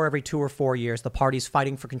civil war every 2 or 4 years, the parties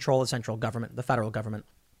fighting for control of central government, the federal government.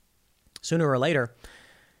 sooner or later,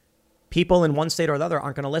 people in one state or the other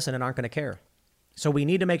aren't going to listen and aren't going to care. So we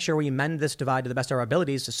need to make sure we mend this divide to the best of our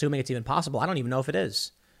abilities, assuming it's even possible. I don't even know if it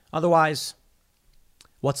is. Otherwise,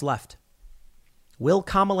 what's left? Will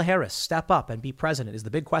Kamala Harris step up and be president is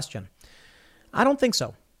the big question. I don't think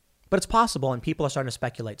so, but it's possible, and people are starting to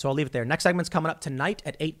speculate. So I'll leave it there. Next segment's coming up tonight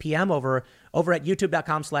at 8 p.m. over at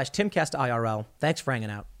youtube.com/TimCastIRL. Thanks for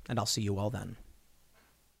hanging out, and I'll see you all then.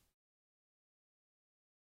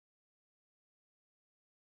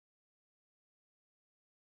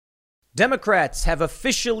 Democrats have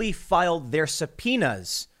officially filed their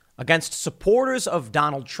subpoenas against supporters of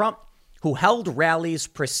Donald Trump who held rallies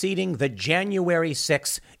preceding the January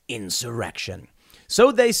 6th insurrection.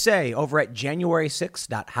 So they say over at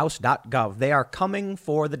january6.house.gov. They are coming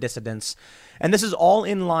for the dissidents. And this is all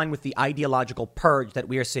in line with the ideological purge that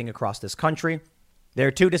we are seeing across this country. There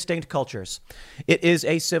are two distinct cultures. It is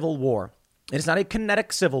a civil war. It is not a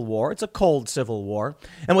kinetic civil war. It's a cold civil war.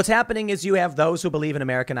 And what's happening is you have those who believe in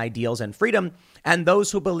American ideals and freedom and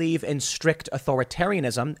those who believe in strict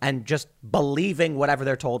authoritarianism and just believing whatever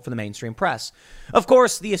they're told from the mainstream press. Of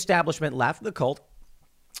course, the establishment left, the cult,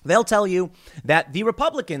 they'll tell you that the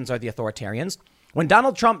Republicans are the authoritarians when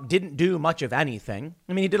Donald Trump didn't do much of anything.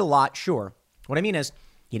 I mean, he did a lot, sure. What I mean is,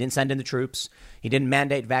 he didn't send in the troops. He didn't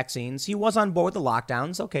mandate vaccines. He was on board with the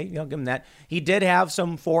lockdowns. Okay, I'll give him that. He did have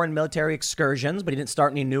some foreign military excursions, but he didn't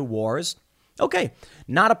start any new wars. Okay,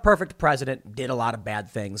 not a perfect president, did a lot of bad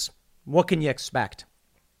things. What can you expect?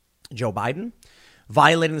 Joe Biden,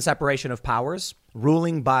 violating the separation of powers,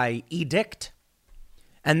 ruling by edict.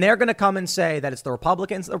 And they're going to come and say that it's the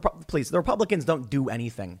Republicans. Please, the Republicans don't do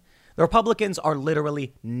anything. The Republicans are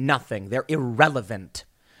literally nothing. They're irrelevant.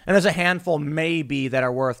 And there's a handful maybe that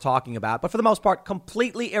are worth talking about, but for the most part,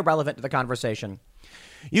 completely irrelevant to the conversation.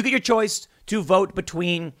 You get your choice to vote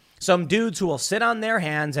between some dudes who will sit on their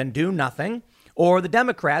hands and do nothing, or the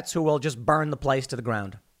Democrats who will just burn the place to the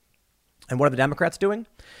ground. And what are the Democrats doing?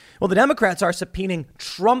 Well, the Democrats are subpoenaing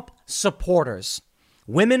Trump supporters,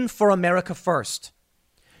 Women for America First.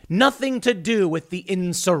 Nothing to do with the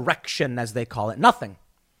insurrection, as they call it. Nothing.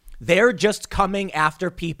 They're just coming after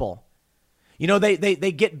people. You know, they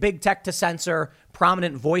get big tech to censor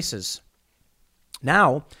prominent voices.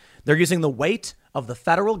 Now they're using the weight of the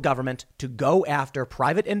federal government to go after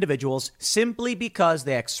private individuals simply because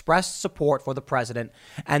they expressed support for the president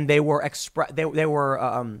and they were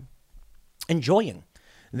enjoying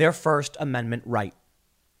their First Amendment right.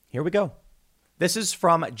 Here we go. This is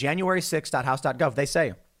from january6.house.gov. They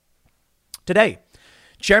say, today,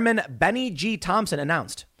 Chairman Benny G. Thompson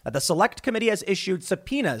announced that the Select Committee has issued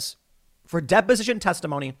subpoenas for deposition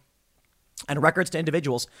testimony and records to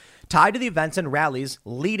individuals tied to the events and rallies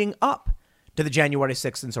leading up to the January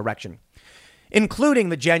 6th insurrection, including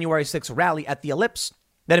the January 6th rally at the Ellipse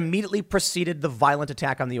that immediately preceded the violent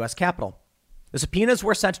attack on the U.S. Capitol. The subpoenas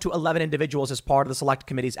were sent to 11 individuals as part of the Select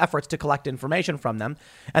Committee's efforts to collect information from them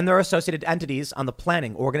and their associated entities on the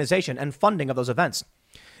planning, organization, and funding of those events.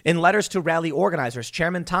 In letters to rally organizers,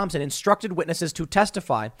 Chairman Thompson instructed witnesses to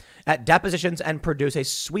testify at depositions and produce a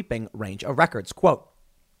sweeping range of records. Quote,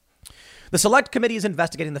 the Select Committee is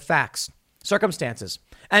investigating the facts, circumstances,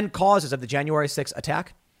 and causes of the January 6th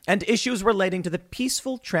attack and issues relating to the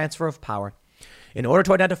peaceful transfer of power in order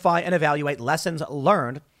to identify and evaluate lessons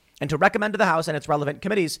learned and to recommend to the House and its relevant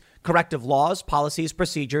committees corrective laws, policies,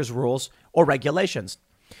 procedures, rules, or regulations.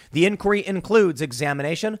 The inquiry includes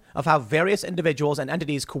examination of how various individuals and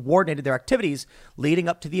entities coordinated their activities leading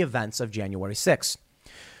up to the events of January 6.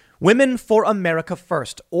 Women for America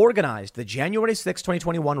First organized the January 6,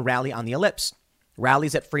 2021 rally on the Ellipse,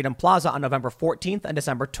 rallies at Freedom Plaza on November 14th and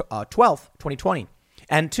December 12th, 2020,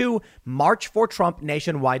 and 2 March for Trump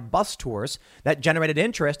nationwide bus tours that generated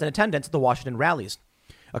interest and attendance at the Washington rallies.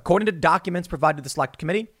 According to documents provided to the Select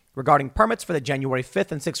Committee regarding permits for the January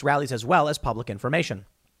 5th and 6th rallies as well as public information.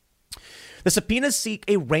 The subpoenas seek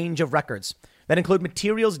a range of records that include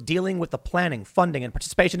materials dealing with the planning, funding, and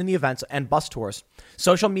participation in the events and bus tours,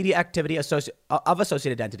 social media activity of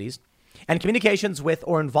associated entities, and communications with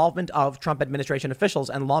or involvement of Trump administration officials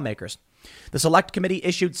and lawmakers. The Select Committee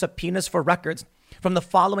issued subpoenas for records from the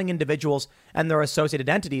following individuals and their associated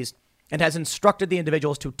entities and has instructed the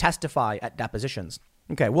individuals to testify at depositions.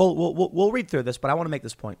 Okay, we'll read through this, but I want to make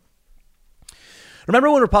this point.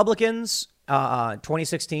 Remember when Republicans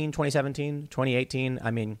 2016, 2017, 2018,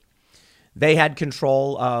 I mean, they had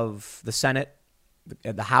control of the Senate,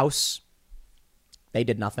 the House. They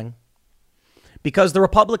did nothing because the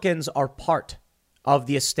Republicans are part of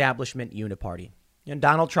the establishment uniparty. And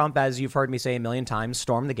Donald Trump, as you've heard me say a million times,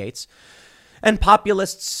 stormed the gates and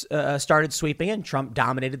populists started sweeping in. Trump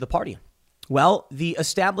dominated the party. Well, the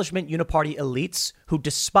establishment uniparty elites who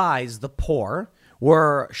despise the poor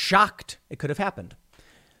were shocked it could have happened.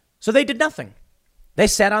 So they did nothing. They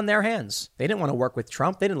sat on their hands. They didn't want to work with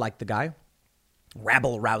Trump. They didn't like the guy.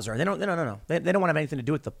 Rabble rouser. They don't want to have anything to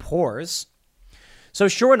do with the poors. So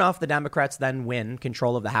sure enough, the Democrats then win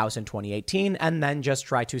control of the House in 2018 and then just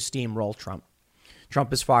try to steamroll Trump.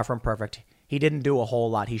 Trump is far from perfect. He didn't do a whole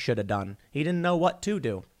lot he should have done. He didn't know what to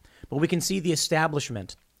do. But we can see the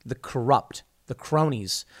establishment, the corrupt, the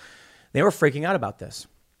cronies. They were freaking out about this.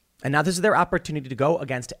 And now this is their opportunity to go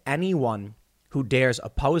against anyone who dares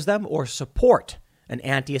oppose them or support an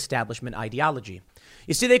anti-establishment ideology.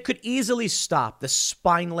 You see, they could easily stop the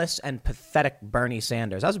spineless and pathetic Bernie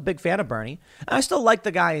Sanders. I was a big fan of Bernie. I still like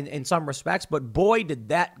the guy in some respects, but boy, did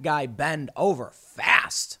that guy bend over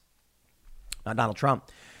fast. Not Donald Trump.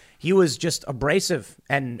 He was just abrasive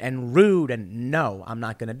and rude, and no, I'm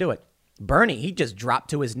not going to do it. Bernie, he just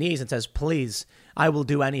dropped to his knees and says, please, I will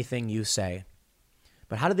do anything you say.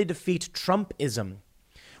 But how do they defeat Trumpism?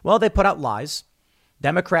 Well, they put out lies.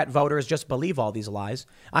 Democrat voters just believe all these lies.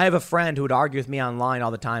 I have a friend who would argue with me online all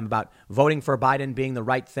the time about voting for Biden being the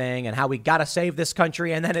right thing and how we got to save this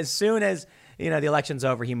country. And then as soon as, the election's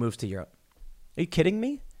over, he moves to Europe. Are you kidding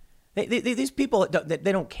me? These people,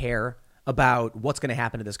 they don't care about what's going to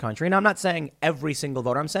happen to this country. And I'm not saying every single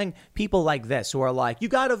voter. I'm saying people like this who are like, you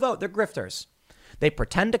got to vote. They're grifters. They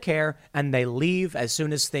pretend to care and they leave as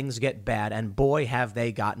soon as things get bad. And boy, have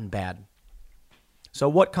they gotten bad. So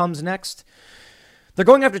what comes next? They're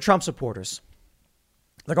going after Trump supporters.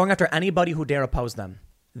 They're going after anybody who dare oppose them.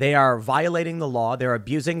 They are violating the law. They're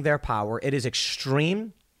abusing their power. It is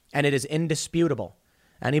extreme and it is indisputable.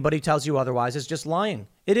 Anybody who tells you otherwise is just lying.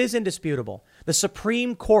 It is indisputable. The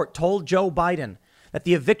Supreme Court told Joe Biden that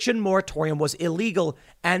the eviction moratorium was illegal,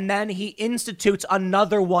 and then he institutes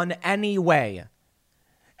another one anyway.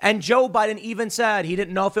 And Joe Biden even said he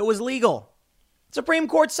didn't know if it was legal. Supreme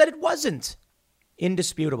Court said it wasn't.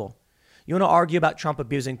 Indisputable. You want to argue about Trump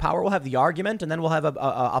abusing power? We'll have the argument, and then we'll have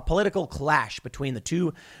a political clash between the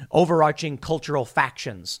two overarching cultural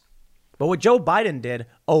factions. But what Joe Biden did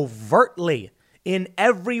overtly in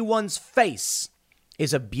everyone's face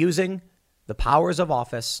is abusing the powers of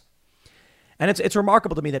office. And it's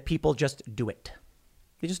remarkable to me that people just do it.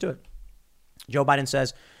 They just do it. Joe Biden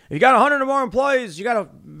says, if you got 100 or more employees, you got a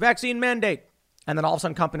vaccine mandate. And then all of a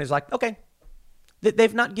sudden companies are like, okay.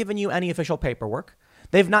 They've not given you any official paperwork.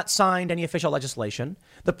 They've not signed any official legislation.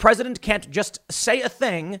 The president can't just say a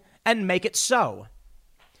thing and make it so.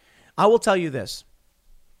 I will tell you this.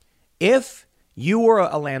 If you were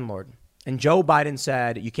a landlord and Joe Biden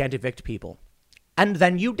said you can't evict people, and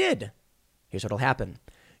then you did, here's what'll happen.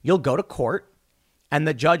 You'll go to court and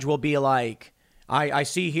the judge will be like, I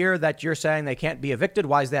see here that you're saying they can't be evicted.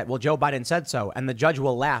 Why is that? Well, Joe Biden said so. And the judge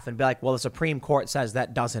will laugh and be like, well, the Supreme Court says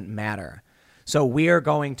that doesn't matter. So we're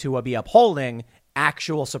going to be upholding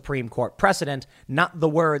actual Supreme Court precedent, not the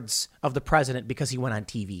words of the president because he went on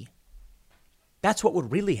TV. That's what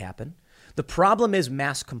would really happen. The problem is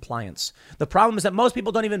mass compliance. The problem is that most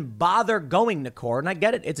people don't even bother going to court. And I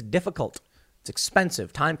get it. It's difficult. It's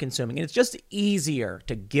expensive, time consuming, and it's just easier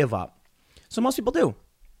to give up. So most people do.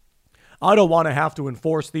 I don't want to have to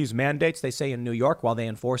enforce these mandates, they say in New York while they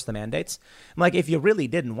enforce the mandates. I'm like, if you really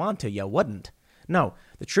didn't want to, you wouldn't. No,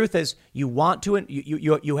 the truth is you want to,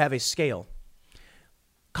 you have a scale.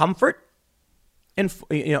 Comfort and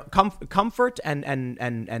comfort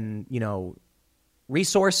and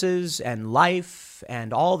resources and life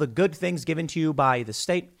and all the good things given to you by the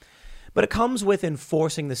state, but it comes with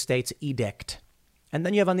enforcing the state's edict. And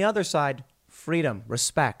then you have on the other side freedom,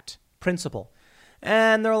 respect, principle,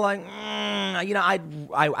 and they're like,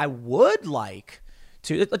 I would like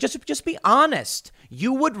to just be honest.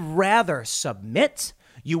 You would rather submit,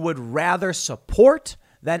 you would rather support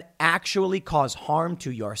than actually cause harm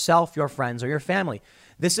to yourself, your friends, or your family.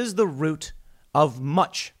 This is the root of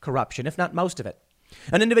much corruption, if not most of it.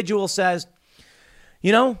 An individual says,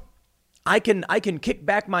 I can kick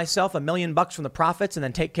back myself $1 million from the profits and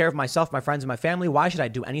then take care of myself, my friends, and my family. Why should I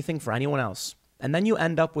do anything for anyone else? And then you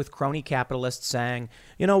end up with crony capitalists saying,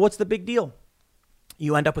 what's the big deal?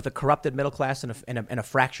 You end up with a corrupted middle class and a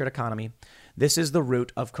fractured economy. This is the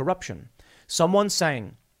root of corruption. Someone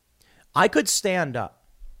saying, I could stand up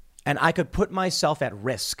and I could put myself at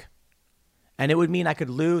risk. And it would mean I could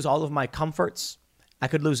lose all of my comforts. I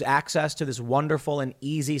could lose access to this wonderful and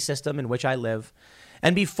easy system in which I live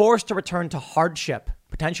and be forced to return to hardship,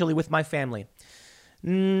 potentially with my family.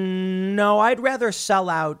 No, I'd rather sell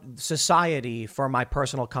out society for my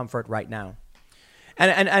personal comfort right now.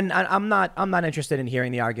 And I'm not interested in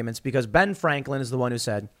hearing the arguments because Ben Franklin is the one who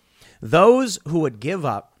said, those who would give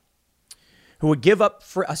up who would give up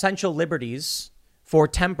for essential liberties for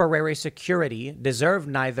temporary security deserve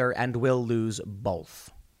neither and will lose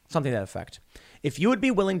both. Something to that effect. If you would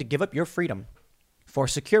be willing to give up your freedom for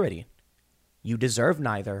security, you deserve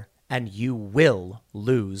neither and you will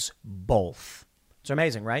lose both. It's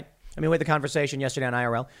amazing, right? I mean, we had the conversation yesterday on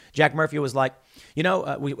IRL. Jack Murphy was like,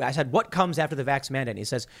 I said, what comes after the vax mandate? And he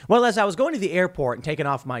says, well, as I was going to the airport and taking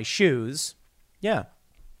off my shoes. Yeah.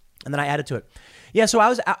 And then I added to it. Yeah, so I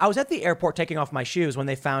was at the airport taking off my shoes when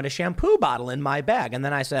they found a shampoo bottle in my bag. And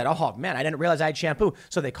then I said, oh, man, I didn't realize I had shampoo.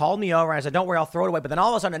 So they called me over and I said, don't worry, I'll throw it away. But then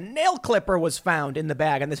all of a sudden, a nail clipper was found in the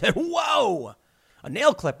bag. And they said, whoa, a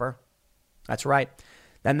nail clipper. That's right.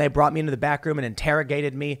 Then they brought me into the back room and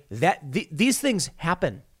interrogated me. These things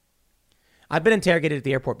happen. I've been interrogated at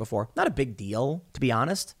the airport before. Not a big deal, to be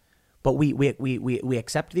honest. But we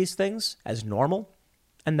accept these things as normal,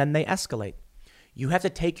 and then they escalate. You have to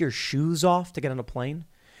take your shoes off to get on a plane.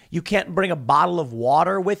 You can't bring a bottle of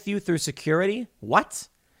water with you through security. What?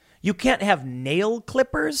 You can't have nail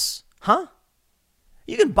clippers? Huh?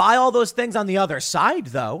 You can buy all those things on the other side,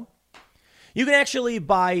 though. You can actually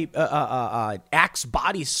buy Axe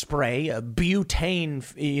body spray, butane,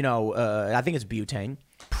 I think it's butane,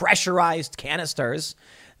 pressurized canisters.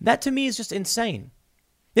 That to me is just insane.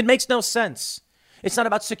 It makes no sense. It's not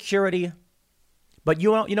about security. But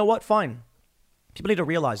you know what? Fine. People need to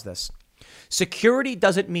realize this. Security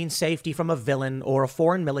doesn't mean safety from a villain or a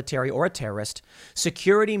foreign military or a terrorist.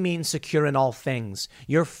 Security means secure in all things.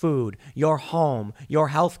 Your food, your home, your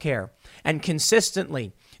health care. And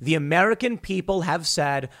consistently, the American people have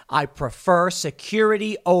said, I prefer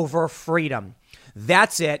security over freedom.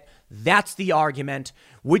 That's it. That's the argument.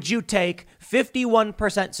 Would you take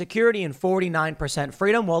 51% security and 49%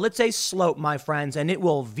 freedom? Well, it's a slope, my friends, and it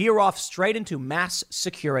will veer off straight into mass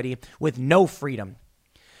security with no freedom.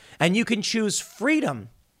 And you can choose freedom,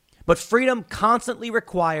 but freedom constantly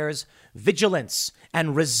requires vigilance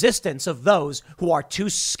and resistance of those who are too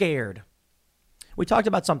scared. We talked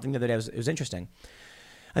about something the other day. It was interesting.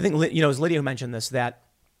 I think, it was Lydia who mentioned this, that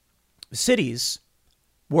cities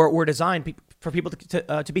were designed for people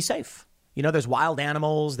to be safe. There's wild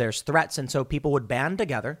animals, there's threats. And so people would band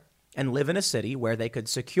together and live in a city where they could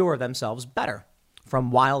secure themselves better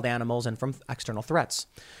from wild animals and from external threats.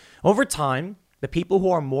 Over time, the people who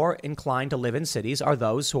are more inclined to live in cities are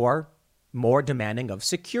those who are more demanding of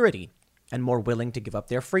security and more willing to give up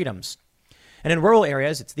their freedoms. And in rural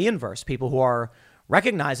areas, it's the inverse. People who are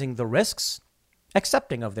recognizing the risks,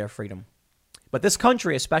 accepting of their freedom. But this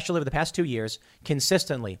country, especially over the past 2 years,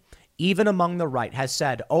 consistently, even among the right, has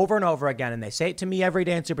said over and over again, and they say it to me every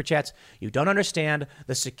day in Super Chats, you don't understand.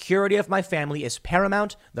 The security of my family is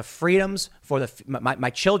paramount. The freedoms for my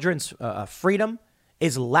children's freedom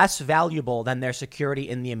is less valuable than their security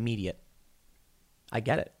in the immediate. I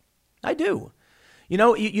get it. I do.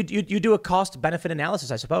 You do a cost-benefit analysis,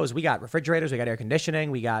 I suppose. We got refrigerators, we got air conditioning,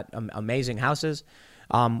 we got amazing houses.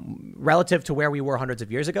 Relative to where we were hundreds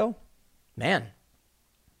of years ago, man,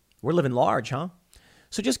 we're living large, huh?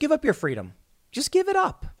 So just give up your freedom. Just give it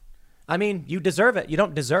up. I mean, you deserve it. You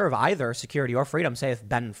don't deserve either security or freedom, saith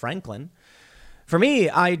Ben Franklin. For me,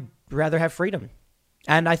 I'd rather have freedom.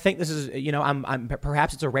 And I think this is,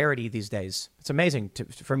 perhaps it's a rarity these days. It's amazing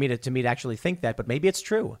for me to actually think that, but maybe it's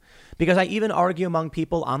true. Because I even argue among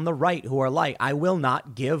people on the right who are like, I will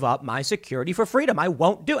not give up my security for freedom. I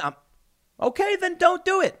won't do it. Okay, then don't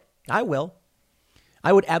do it. I will.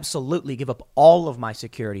 I would absolutely give up all of my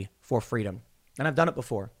security for freedom. And I've done it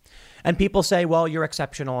before. And people say, well, you're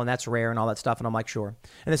exceptional and that's rare and all that stuff. And I'm like, sure.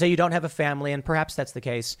 And they say you don't have a family, and perhaps that's the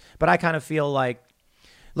case. But I kind of feel like,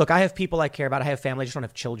 look, I have people I care about. I have family. I just don't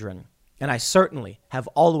have children. And I certainly have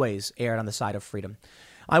always erred on the side of freedom.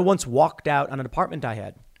 I once walked out on an apartment I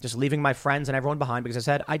had, just leaving my friends and everyone behind because I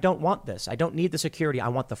said, I don't want this. I don't need the security. I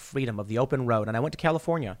want the freedom of the open road. And I went to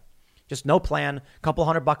California. Just no plan, a couple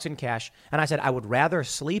 $100 in cash. And I said, I would rather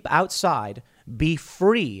sleep outside, be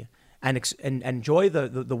free, and enjoy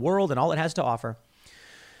the world and all it has to offer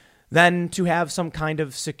than to have some kind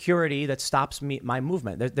of security that stops my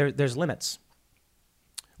movement. There's limits.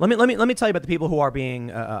 Let me tell you about the people who are being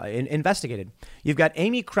investigated. You've got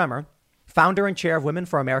Amy Kremer, founder and chair of Women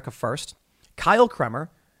for America First. Kyle Kremer,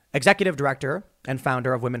 executive director and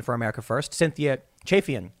founder of Women for America First. Cynthia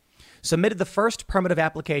Chafian submitted the first permit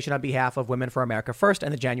application on behalf of Women for America First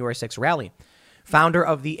and the January 6th rally. Founder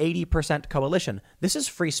of the 80% Coalition. This is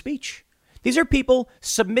free speech. These are people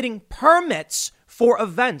submitting permits for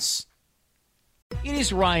events. It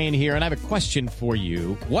is Ryan here, and I have a question for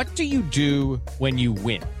you. What do you do when you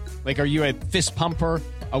win? Like, are you a fist pumper,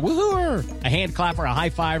 a woo-hooer, a hand clapper, a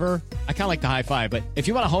high-fiver? I kind of like the high-five, but if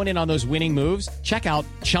you want to hone in on those winning moves, check out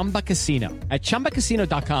Chumba Casino. At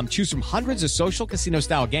ChumbaCasino.com, choose from hundreds of social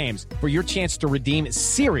casino-style games for your chance to redeem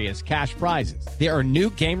serious cash prizes. There are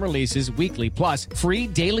new game releases weekly, plus free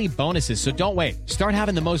daily bonuses. So don't wait. Start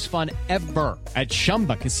having the most fun ever at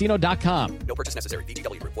ChumbaCasino.com. No purchase necessary.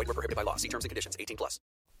 VGW Group. Void where prohibited by law. See terms and conditions. 18+.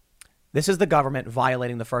 This is the government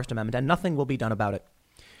violating the First Amendment, and nothing will be done about it.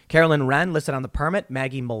 Carolyn Wren listed on the permit.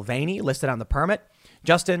 Maggie Mulvaney listed on the permit.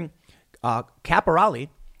 Justin Caporali,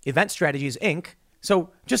 Event Strategies, Inc. So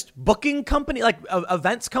just booking company, like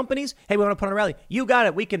events companies. Hey, we want to put on a rally. You got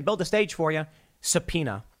it. We can build a stage for you.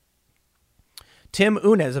 Subpoena. Tim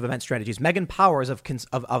Unez of Event Strategies. Megan Powers of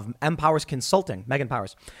M Powers Consulting. Megan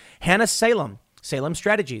Powers. Hannah Salem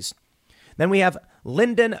Strategies. Then we have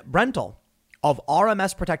Lyndon Brentel of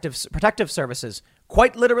RMS Protective Services.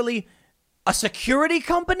 Quite literally, a security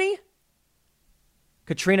company?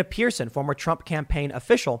 Katrina Pearson, former Trump campaign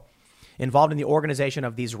official, involved in the organization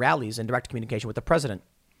of these rallies in direct communication with the president.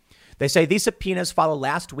 They say these subpoenas follow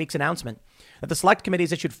last week's announcement that the select committee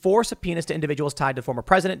has issued 4 subpoenas to individuals tied to former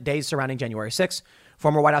president, days surrounding January 6th,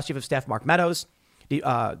 former White House Chief of Staff Mark Meadows,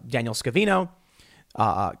 Daniel Scavino,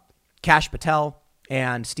 Kash Patel,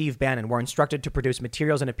 and Steve Bannon were instructed to produce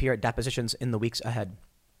materials and appear at depositions in the weeks ahead.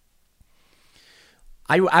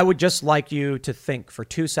 I would just like you to think for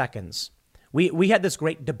 2 seconds. We had this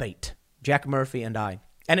great debate, Jack Murphy and I,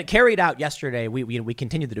 and it carried out yesterday. We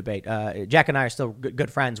continued the debate. Jack and I are still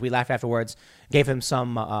good friends. We laughed afterwards, gave him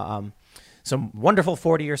some wonderful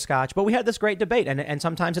 40-year scotch, but we had this great debate, and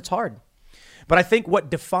sometimes it's hard. But I think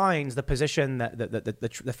what defines the position,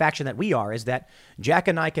 the faction that we are, is that Jack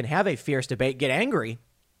and I can have a fierce debate, get angry,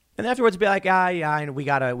 and afterwards be like, and we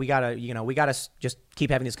gotta just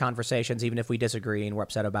keep having these conversations, even if we disagree and we're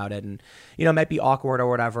upset about it, and it might be awkward or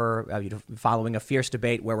whatever, following a fierce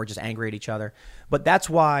debate where we're just angry at each other. But that's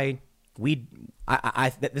why these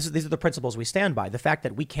are the principles we stand by. The fact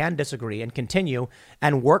that we can disagree and continue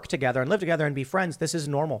and work together and live together and be friends. This is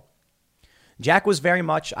normal. Jack was very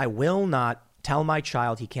much, I will not tell my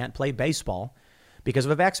child he can't play baseball because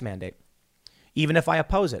of a vax mandate, even if I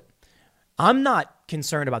oppose it. I'm not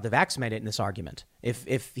concerned about the vax mandate in this argument.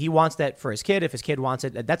 If he wants that for his kid, if his kid wants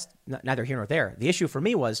it, that's neither here nor there. The issue for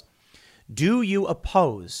me was, do you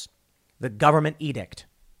oppose the government edict?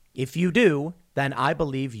 If you do, then I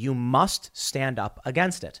believe you must stand up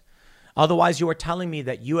against it. Otherwise, you are telling me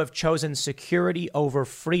that you have chosen security over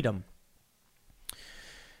freedom.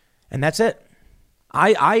 And that's it.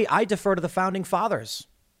 I defer to the founding fathers.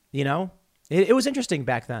 It was interesting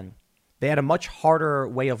back then. They had a much harder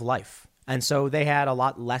way of life. And so they had a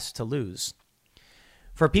lot less to lose.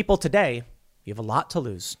 For people today, you have a lot to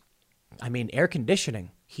lose. I mean, air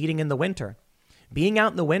conditioning, heating in the winter. Being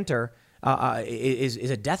out in the winter is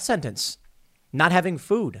a death sentence. Not having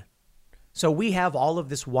food. So we have all of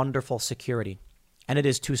this wonderful security. And it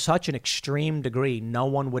is to such an extreme degree, no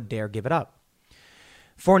one would dare give it up.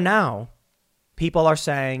 For now, people are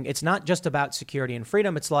saying it's not just about security and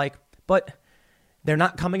freedom. It's like, but they're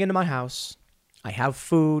not coming into my house. I have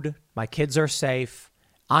food. My kids are safe.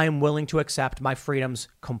 I'm willing to accept my freedom's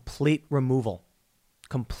complete removal,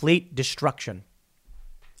 complete destruction.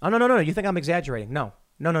 Oh, no. You think I'm exaggerating? No.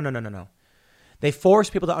 They force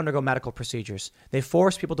people to undergo medical procedures. They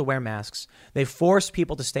force people to wear masks. They force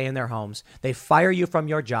people to stay in their homes. They fire you from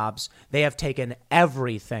your jobs. They have taken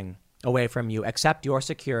everything away from you except your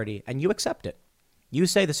security, and you accept it. You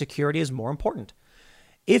say the security is more important.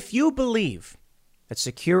 If you believe that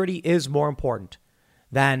security is more important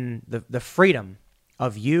than the freedom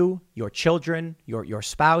of you, your children, your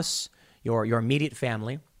spouse, your immediate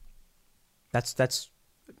family, that's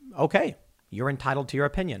okay. You're entitled to your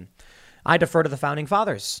opinion. I defer to the founding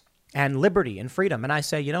fathers and liberty and freedom. And I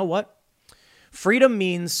say, you know what? Freedom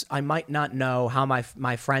means I might not know how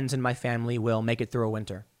my friends and my family will make it through a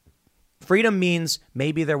winter. Freedom means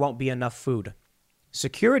maybe there won't be enough food.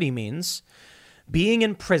 Security means being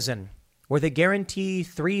in prison where they guarantee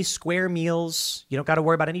 3 square meals. You don't got to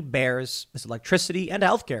worry about any bears. There's electricity and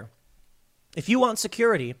healthcare. If you want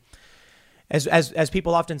security, as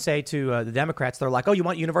people often say to the Democrats, they're like, oh, you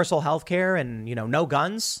want universal healthcare and, no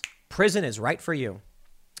guns? Prison is right for you.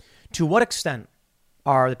 To what extent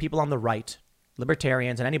are the people on the right,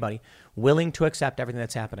 libertarians and anybody, willing to accept everything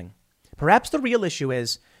that's happening? Perhaps the real issue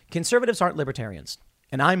is conservatives aren't libertarians.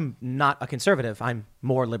 And I'm not a conservative. I'm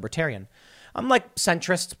more libertarian. I'm like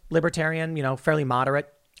centrist libertarian, fairly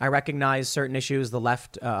moderate. I recognize certain issues the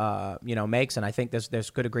left, makes. And I think there's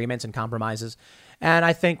good agreements and compromises. And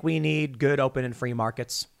I think we need good, open and free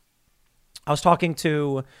markets. I was talking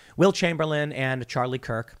to Will Chamberlain and Charlie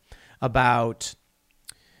Kirk about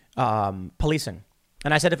policing.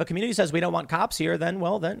 And I said, if a community says we don't want cops here, then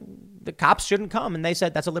the cops shouldn't come. And they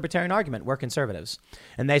said, that's a libertarian argument. We're conservatives.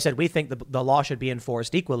 And they said, we think the law should be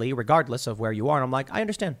enforced equally, regardless of where you are. And I'm like, I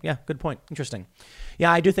understand. Yeah, good point. Interesting.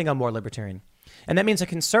 Yeah, I do think I'm more libertarian. And that means a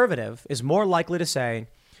conservative is more likely to say,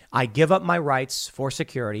 I give up my rights for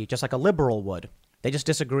security, just like a liberal would. They just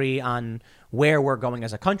disagree on where we're going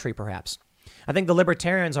as a country, perhaps. I think the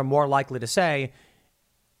libertarians are more likely to say,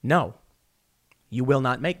 no, you will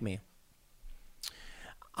not make me.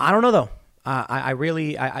 I don't know, though.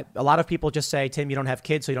 A lot of people just say, Tim, you don't have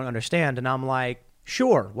kids, so you don't understand. And I'm like,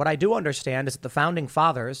 sure. What I do understand is that the founding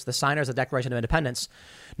fathers, the signers of the Declaration of Independence,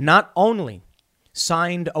 not only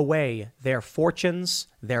signed away their fortunes,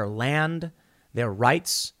 their land, their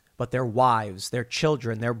rights, but their wives, their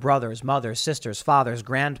children, their brothers, mothers, sisters, fathers,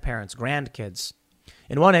 grandparents, grandkids.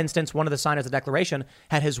 In one instance, one of the signers of the Declaration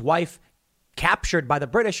had his wife captured by the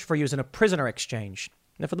British for use in a prisoner exchange.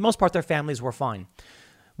 And for the most part, their families were fine.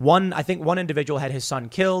 I think one individual had his son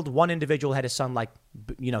killed. One individual had his son,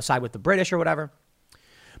 side with the British or whatever.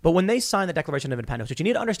 But when they signed the Declaration of Independence, what you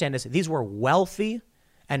need to understand is these were wealthy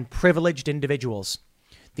and privileged individuals.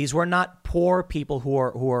 These were not poor people who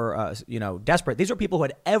are desperate. These were people who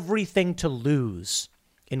had everything to lose,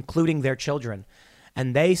 including their children.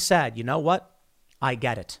 And they said, you know what? I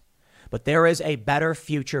get it. But there is a better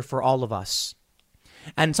future for all of us.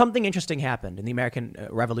 And something interesting happened in the American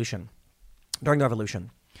Revolution. During the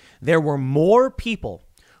Revolution, there were more people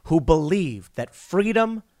who believed that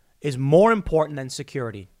freedom is more important than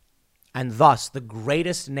security. And thus, the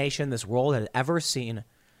greatest nation this world has ever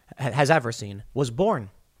seen was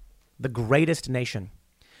born. The greatest nation.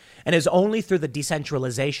 And it is only through the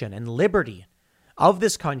decentralization and liberty of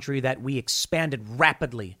this country that we expanded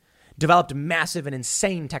rapidly, developed massive and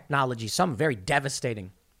insane technology, some very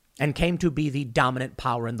devastating, and came to be the dominant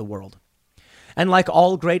power in the world. And like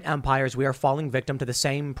all great empires, we are falling victim to the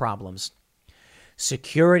same problems.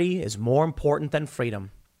 Security is more important than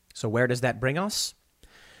freedom. So where does that bring us?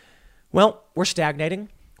 Well, we're stagnating.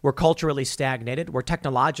 We're culturally stagnated. We're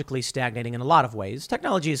technologically stagnating in a lot of ways.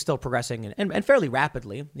 Technology is still progressing and fairly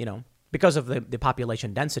rapidly, because of the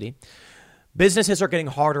population density. Businesses are getting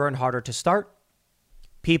harder and harder to start.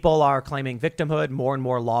 People are claiming victimhood. More and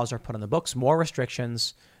more laws are put on the books, more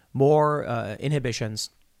restrictions, more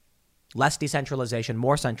inhibitions. Less decentralization,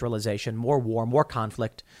 more centralization, more war, more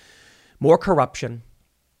conflict, more corruption.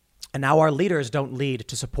 And now our leaders don't lead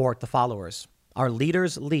to support the followers. Our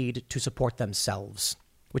leaders lead to support themselves,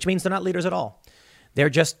 which means they're not leaders at all. They're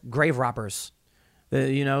just grave robbers.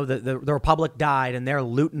 The Republic died and they're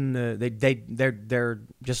looting. They're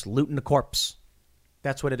just looting the corpse.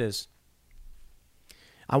 That's what it is.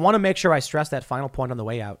 I want to make sure I stress that final point on the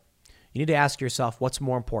way out. You need to ask yourself, what's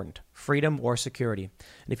more important, freedom or security?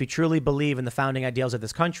 And if you truly believe in the founding ideals of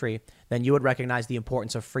this country, then you would recognize the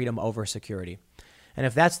importance of freedom over security. And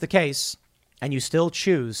if that's the case, and you still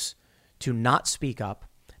choose to not speak up,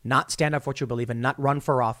 not stand up for what you believe in, not run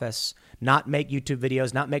for office, not make YouTube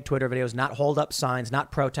videos, not make Twitter videos, not hold up signs,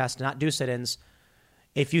 not protest, not do sit-ins,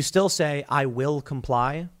 if you still say, I will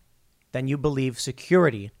comply, then you believe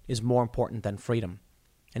security is more important than freedom.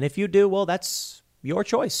 And if you do, well, that's your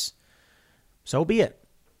choice. So be it.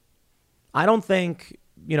 I don't think,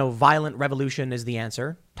 violent revolution is the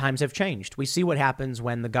answer. Times have changed. We see what happens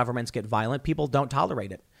when the governments get violent. People don't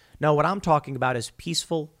tolerate it. No, what I'm talking about is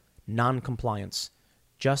peaceful non-compliance.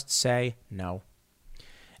 Just say no.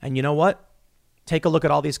 And you know what? Take a look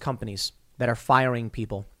at all these companies that are firing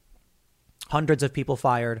people. Hundreds of people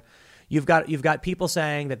fired. You've got people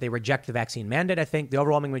saying that they reject the vaccine mandate. I think the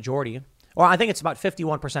overwhelming majority, or I think it's about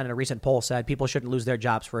 51% in a recent poll, said people shouldn't lose their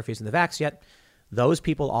jobs for refusing the vax yet. Those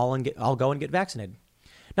people all go and get vaccinated.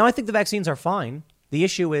 Now, I think the vaccines are fine. The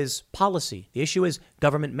issue is policy. The issue is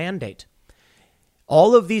government mandate.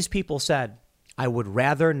 All of these people said, I would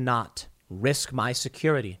rather not risk my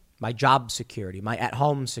security, my job security, my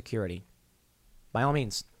at-home security. By all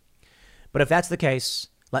means. But if that's the case,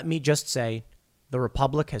 let me just say the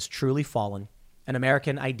Republic has truly fallen and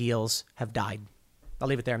American ideals have died. I'll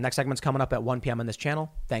leave it there. Next segment's coming up at 1 p.m. on this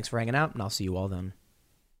channel. Thanks for hanging out, and I'll see you all then.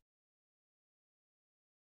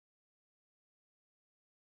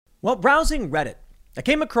 Well, browsing Reddit, I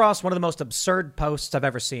came across one of the most absurd posts I've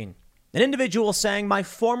ever seen. An individual saying my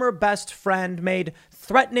former best friend made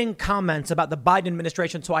threatening comments about the Biden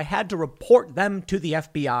administration, so I had to report them to the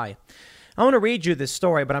FBI. I want to read you this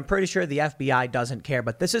story, but I'm pretty sure the FBI doesn't care.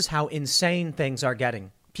 But this is how insane things are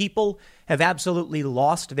getting. People have absolutely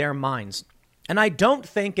lost their minds. And I don't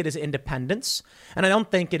think it is independents, and I don't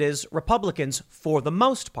think it is Republicans for the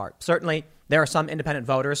most part. Certainly, there are some independent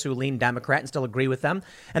voters who lean Democrat and still agree with them.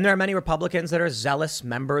 And there are many Republicans that are zealous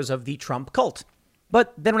members of the Trump cult.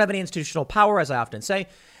 But they don't have any institutional power, as I often say,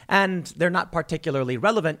 and they're not particularly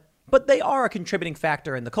relevant, but they are a contributing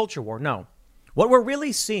factor in the culture war. No. What we're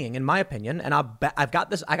really seeing, in my opinion, and I got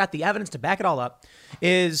the evidence to back it all up,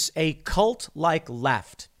 is a cult-like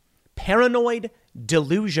left, paranoid,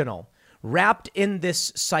 delusional, wrapped in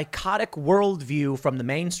this psychotic worldview from the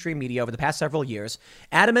mainstream media over the past several years,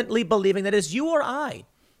 adamantly believing that as you or I,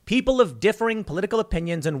 people of differing political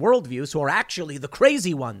opinions and worldviews who are actually the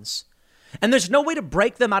crazy ones. And there's no way to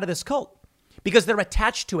break them out of this cult because they're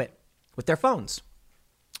attached to it with their phones.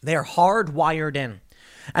 They are hardwired in,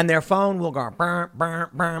 and their phone will go burr,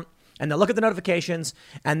 burr, burr, and they'll look at the notifications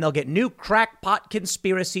and they'll get new crackpot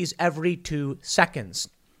conspiracies every 2 seconds.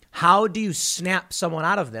 How do you snap someone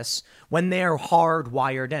out of this when they're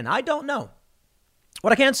hardwired in? I don't know.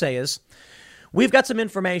 What I can say is we've got some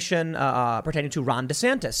information pertaining to Ron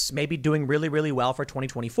DeSantis, maybe doing really, really well for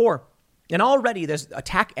 2024. And already there's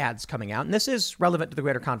attack ads coming out, and this is relevant to the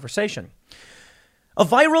greater conversation. A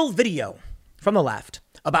viral video from the left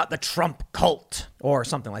about the Trump cult or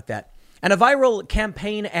something like that, and a viral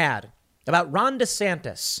campaign ad about Ron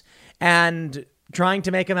DeSantis and trying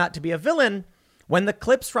to make him out to be a villain, when the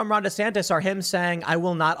clips from Ron DeSantis are him saying, I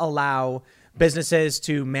will not allow businesses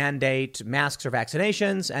to mandate masks or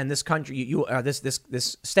vaccinations, and this country,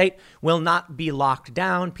 this state will not be locked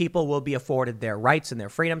down. People will be afforded their rights and their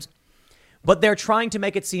freedoms. But they're trying to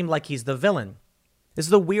make it seem like he's the villain. This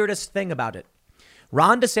is the weirdest thing about it.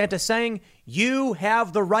 Ron DeSantis saying, you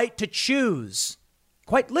have the right to choose.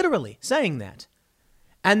 Quite literally saying that.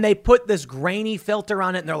 And they put this grainy filter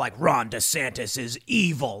on it, and they're like, Ron DeSantis is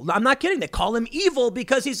evil. I'm not kidding. They call him evil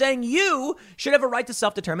because he's saying you should have a right to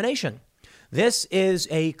self-determination. This is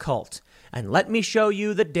a cult. And let me show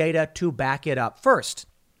you the data to back it up. First,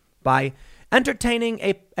 by entertaining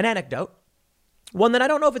an anecdote, one that I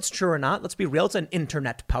don't know if it's true or not. Let's be real. It's an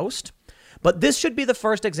internet post. But this should be the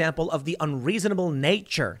first example of the unreasonable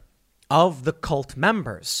nature of the cult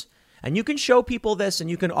members. And you can show people this and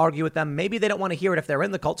you can argue with them. Maybe they don't want to hear it if they're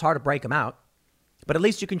in the cult. It's hard to break them out. But at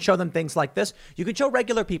least you can show them things like this. You can show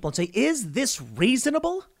regular people and say, is this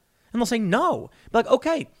reasonable? And they'll say no. But like,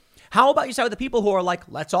 okay, how about you start with the people who are like,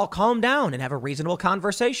 let's all calm down and have a reasonable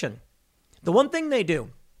conversation. The one thing they do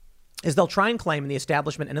is they'll try and claim in the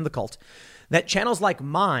establishment and in the cult that channels like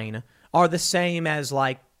mine are the same as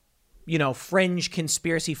like, fringe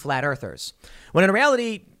conspiracy flat earthers. When in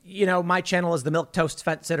reality, my channel is the milquetoast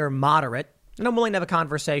fence sitter moderate, and I'm willing to have a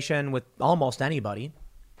conversation with almost anybody.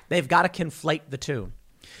 They've got to conflate the two.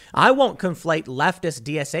 I won't conflate leftist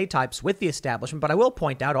DSA types with the establishment, but I will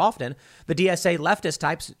point out often the DSA leftist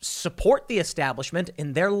types support the establishment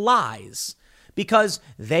in their lies because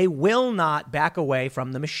they will not back away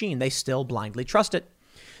from the machine. They still blindly trust it.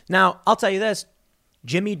 Now, I'll tell you this,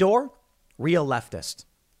 Jimmy Dore, real leftist.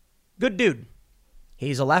 Good dude.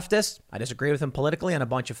 He's a leftist. I disagree with him politically on a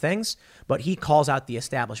bunch of things, but he calls out the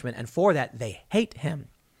establishment, and for that, they hate him.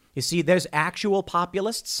 You see, there's actual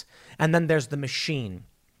populists, and then there's the machine.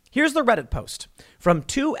 Here's the Reddit post from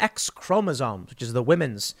 2X Chromosomes, which is the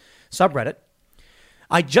women's subreddit.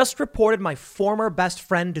 I just reported my former best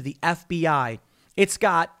friend to the FBI. It's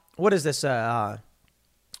got,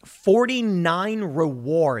 49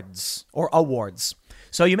 rewards or awards.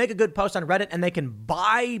 So you make a good post on Reddit and they can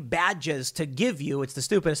buy badges to give you. It's the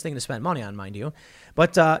stupidest thing to spend money on, mind you.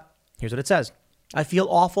 But here's what it says. I feel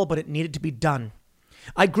awful, but it needed to be done.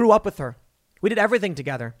 I grew up with her. We did everything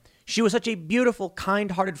together. She was such a beautiful,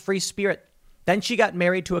 kind-hearted, free spirit. Then she got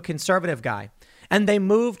married to a conservative guy, and they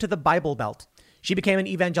moved to the Bible Belt. She became an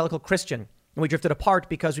evangelical Christian, and we drifted apart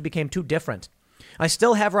because we became too different. I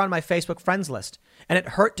still have her on my Facebook friends list, and it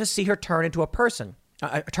hurt to see her turn into a person.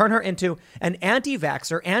 Turn her into an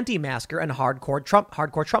anti-vaxxer, anti-masker, and hardcore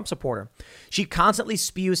Trump supporter. She constantly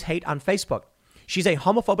spews hate on Facebook. She's a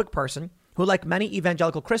homophobic person who, like many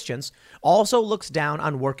evangelical Christians, also looks down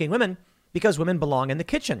on working women because women belong in the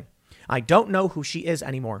kitchen. I don't know who she is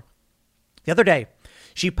anymore. The other day,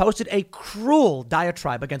 she posted a cruel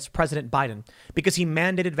diatribe against President Biden because he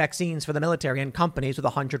mandated vaccines for the military and companies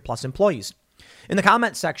with 100+ employees. In the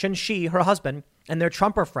comments section, she, her husband, and their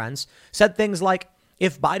Trumper friends said things like,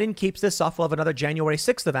 if Biden keeps this up, we'll have another January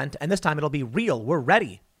 6th event, and this time it'll be real. We're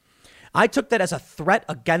ready. I took that as a threat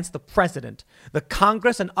against the president, the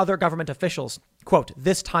Congress, and other government officials. Quote,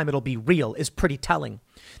 this time it'll be real is pretty telling.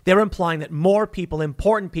 They're implying that more people,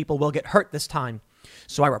 important people, will get hurt this time.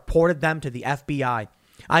 So I reported them to the FBI.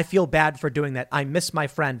 I feel bad for doing that. I miss my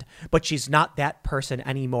friend, but she's not that person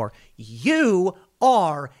anymore. You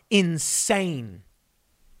are insane.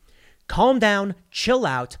 Calm down, chill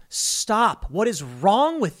out, stop. What is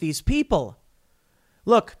wrong with these people?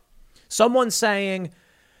 Look, someone's saying,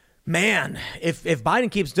 man, if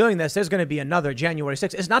Biden keeps doing this, there's going to be another January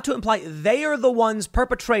 6th. It's not to imply they are the ones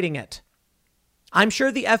perpetrating it. I'm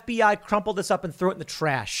sure the FBI crumpled this up and threw it in the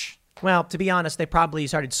trash. Well, to be honest, they probably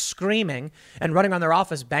started screaming and running around their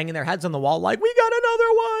office, banging their heads on the wall like, we got another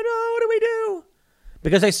one. Oh, what do we do?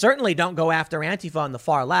 Because they certainly don't go after Antifa on the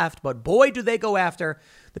far left, but boy, do they go after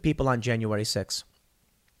the people on January 6th.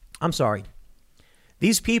 I'm sorry.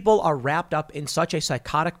 These people are wrapped up in such a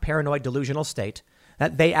psychotic, paranoid, delusional state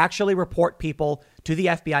that they actually report people to the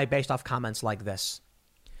FBI based off comments like this.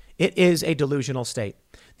 It is a delusional state.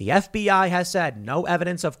 The FBI has said no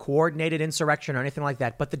evidence of coordinated insurrection or anything like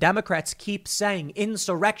that. But the Democrats keep saying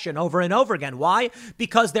insurrection over and over again. Why?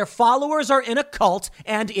 Because their followers are in a cult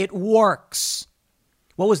and it works.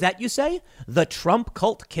 What was that you say? The Trump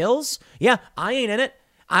cult kills? Yeah, I ain't in it.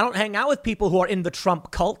 I don't hang out with people who are in the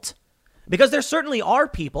Trump cult. Because there certainly are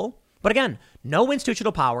people. But again, no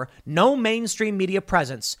institutional power, no mainstream media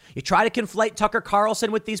presence. You try to conflate Tucker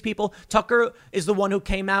Carlson with these people. Tucker is the one who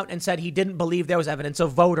came out and said he didn't believe there was evidence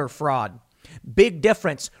of voter fraud. Big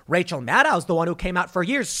difference. Rachel Maddow's the one who came out for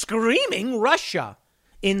years screaming Russia.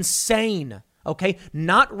 Insane. Okay,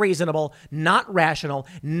 not reasonable, not rational,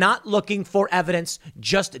 not looking for evidence,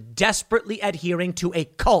 just desperately adhering to a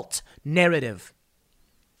cult narrative.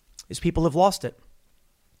 These people have lost it.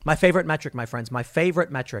 My favorite metric, my friends, my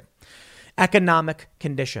favorite metric, economic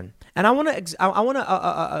condition. And I want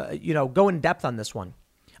to go in depth on this one.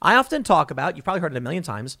 I often talk about, you've probably heard it a million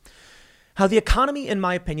times, how the economy, in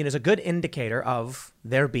my opinion, is a good indicator of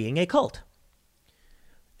there being a cult.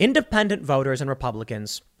 Independent voters and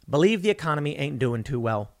Republicans believe the economy ain't doing too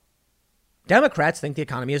well. Democrats think the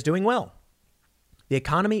economy is doing well. The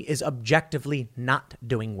economy is objectively not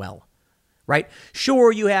doing well. Right?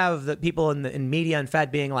 Sure, you have the people in media and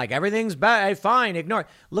Fed being like, everything's bad, fine, ignore it.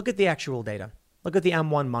 Look at the actual data. Look at the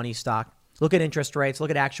M1 money stock. Look at interest rates. Look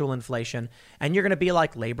at actual inflation. And you're going to be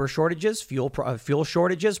like labor shortages, fuel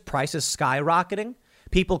shortages, prices skyrocketing,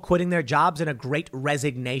 people quitting their jobs in a great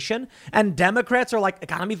resignation. And Democrats are like,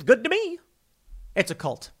 economy's good to me. It's a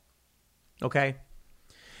cult. Okay?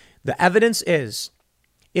 The evidence is,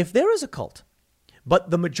 if there is a cult,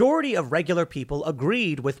 but the majority of regular people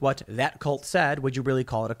agreed with what that cult said, would you really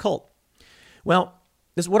call it a cult? Well,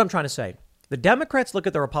 this is what I'm trying to say. The Democrats look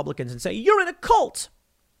at the Republicans and say, you're in a cult.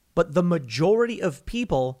 But the majority of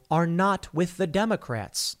people are not with the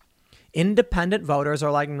Democrats. Independent voters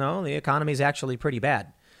are like, no, the economy is actually pretty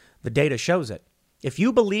bad. The data shows it. If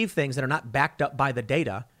you believe things that are not backed up by the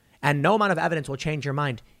data and no amount of evidence will change your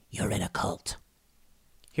mind, you're in a cult.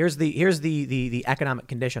 Here's the economic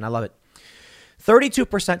condition. I love it.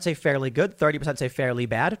 32% say fairly good, 30% say fairly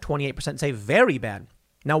bad, 28% say very bad.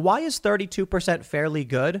 Now, why is 32% fairly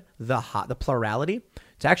good the plurality?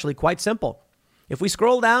 It's actually quite simple. If we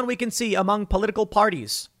scroll down, we can see among political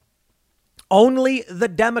parties, only the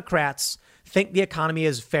Democrats think the economy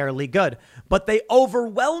is fairly good, but they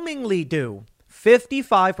overwhelmingly do.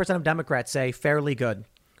 55% of Democrats say fairly good.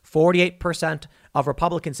 48% of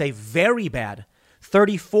Republicans say very bad.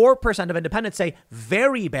 34% of independents say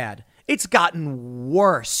very bad. It's gotten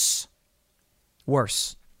worse.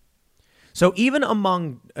 Worse. So even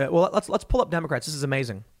among, let's pull up Democrats. This is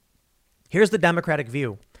amazing. Here's the Democratic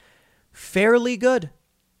view. Fairly good.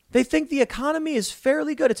 They think the economy is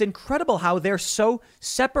fairly good. It's incredible how they're so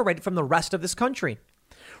separated from the rest of this country.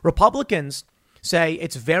 Republicans say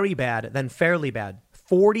it's very bad, then fairly bad.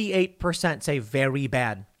 48% say very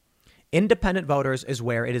bad. Independent voters is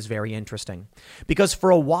where it is very interesting. Because for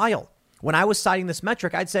a while, when I was citing this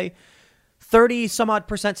metric, I'd say 30 some odd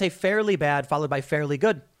percent say fairly bad, followed by fairly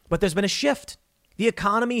good. But there's been a shift. The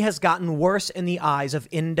economy has gotten worse in the eyes of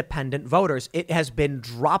independent voters. It has been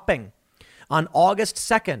dropping. On August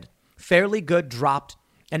 2nd, fairly good dropped,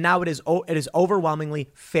 and now it is overwhelmingly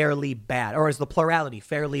fairly bad, or is the plurality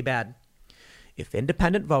fairly bad. If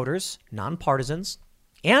independent voters, nonpartisans,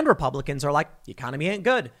 and Republicans are like, the economy ain't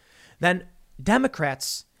good, then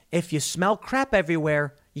Democrats, if you smell crap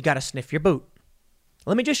everywhere, you got to sniff your boot.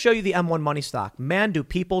 Let me just show you the M1 money stock. Man, do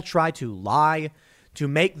people try to lie to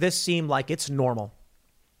make this seem like it's normal.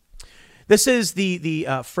 This is the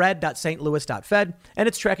fred.stlouis.fed, and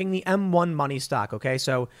it's tracking the M1 money stock. Okay,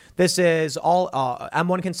 so this is all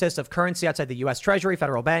M1 consists of currency outside the U.S. Treasury,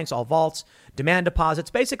 federal banks, all vaults, demand deposits.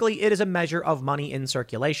 Basically, it is a measure of money in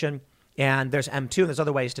circulation. And there's M2, and there's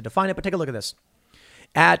other ways to define it. But take a look at this.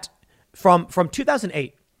 From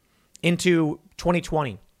 2008 into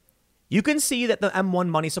 2020, you can see that the M1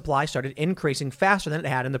 money supply started increasing faster than it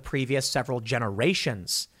had in the previous several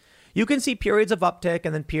generations. You can see periods of uptick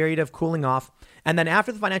and then period of cooling off. And then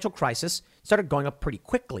after the financial crisis, it started going up pretty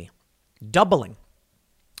quickly, doubling.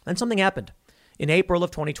 Then something happened in April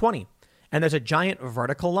of 2020, and there's a giant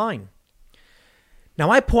vertical line. Now,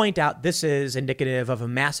 I point out this is indicative of a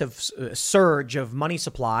massive surge of money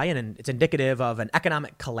supply, and it's indicative of an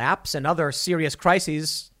economic collapse and other serious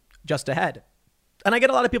crises just ahead. And I get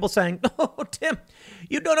a lot of people saying, "Oh, Tim,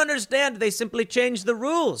 you don't understand. They simply changed the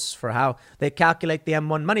rules for how they calculate the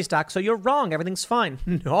M1 money stock, so you're wrong. Everything's fine."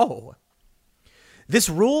 No. This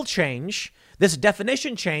rule change, this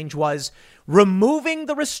definition change was removing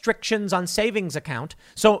the restrictions on savings accounts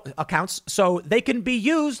so they can be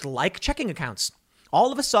used like checking accounts.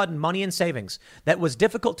 All of a sudden, money and savings that was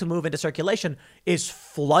difficult to move into circulation is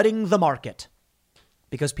flooding the market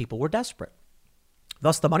because people were desperate.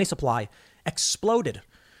 Thus, the money supply exploded.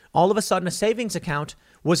 All of a sudden, a savings account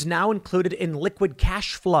was now included in liquid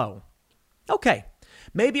cash flow. Okay,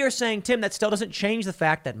 maybe you're saying, Tim, that still doesn't change the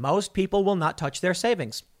fact that most people will not touch their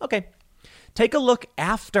savings. Okay, take a look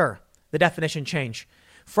after the definition change.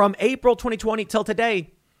 From April 2020 till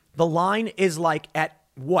today, the line is like at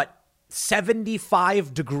what?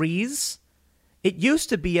 75 degrees. It used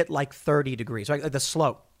to be at like 30 degrees, right? Like the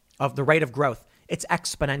slope of the rate of growth. It's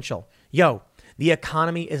exponential. The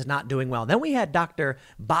economy is not doing well. Then we had Dr.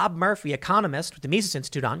 Bob Murphy, economist with the Mises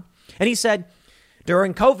Institute on, and he said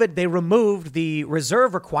during COVID, they removed the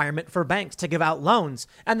reserve requirement for banks to give out loans.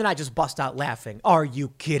 And then I just bust out laughing. Are you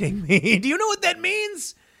kidding me? Do you know what that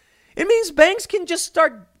means? It means banks can just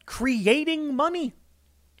start creating money.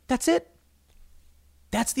 That's it.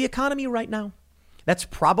 That's the economy right now. That's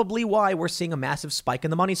probably why we're seeing a massive spike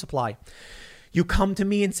in the money supply. You come to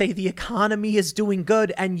me and say the economy is doing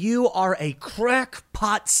good, and you are a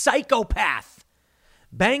crackpot psychopath.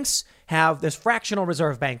 Banks have this fractional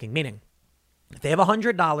reserve banking, meaning if they have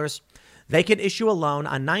 $100, they can issue a loan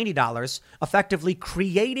on $90, effectively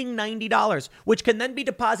creating $90, which can then be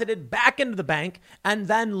deposited back into the bank and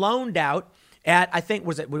then loaned out at, I think,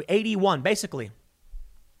 was it 81? Basically,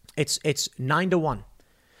 it's 9-1.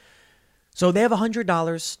 So they have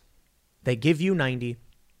 $100, they give you 90,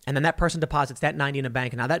 and then that person deposits that 90 in a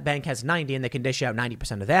bank. And now that bank has 90 and they can dish out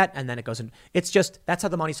 90% of that. And then it goes in. It's just, that's how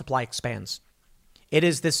the money supply expands. It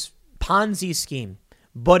is this Ponzi scheme,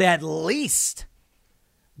 but at least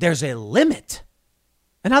there's a limit.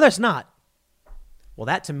 And now there's not. Well,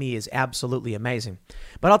 that to me is absolutely amazing.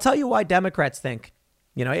 But I'll tell you why Democrats think,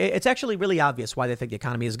 it's actually really obvious why they think the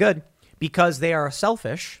economy is good, because they are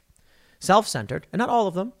selfish, self-centered, and not all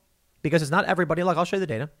of them. Because it's not everybody. Like, I'll show you the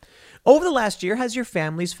data. Over the last year, has your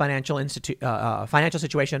family's financial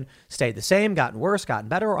situation stayed the same, gotten worse, gotten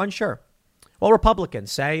better, or unsure? Well,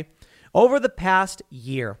 Republicans say over the past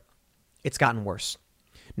year, it's gotten worse.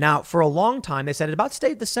 Now, for a long time, they said it about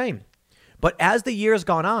stayed the same. But as the year's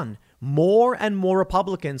gone on, more and more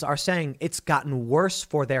Republicans are saying it's gotten worse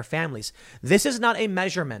for their families. This is not a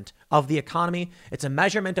measurement of the economy. It's a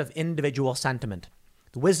measurement of individual sentiment,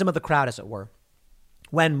 the wisdom of the crowd, as it were.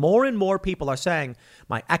 When more and more people are saying,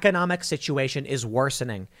 my economic situation is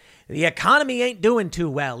worsening, the economy ain't doing too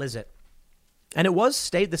well, is it? And it was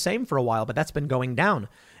stayed the same for a while, but that's been going down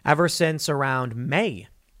ever since around May.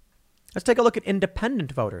 Let's take a look at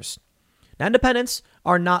independent voters. Now, independents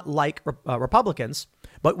are not like Republicans,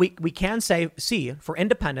 but we can see for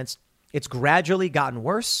independents, it's gradually gotten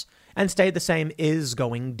worse, and stayed the same is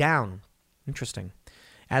going down. Interesting.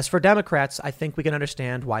 As for Democrats, I think we can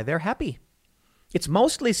understand why they're happy. It's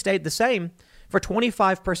mostly stayed the same. For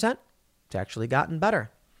 25%, it's actually gotten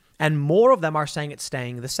better. And more of them are saying it's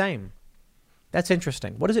staying the same. That's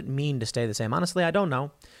interesting. What does it mean to stay the same? Honestly, I don't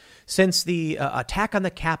know. Since the attack on the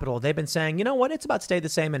Capitol, they've been saying, you know what, it's about stayed the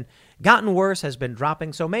same, and gotten worse has been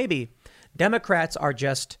dropping. So maybe Democrats are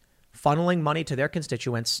just funneling money to their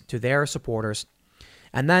constituents, to their supporters.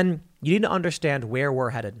 And then you need to understand where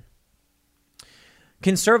we're headed.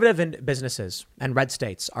 Conservative businesses and red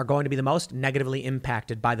states are going to be the most negatively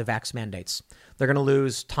impacted by the vax mandates. They're going to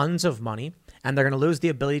lose tons of money, and they're going to lose the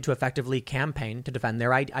ability to effectively campaign to defend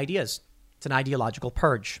their ideas. It's an ideological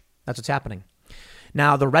purge. That's what's happening.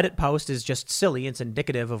 Now, the Reddit post is just silly. It's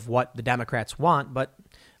indicative of what the Democrats want. But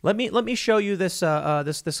let me show you this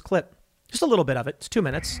this clip, just a little bit of it. It's 2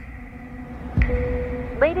 minutes.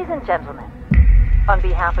 Ladies and gentlemen, on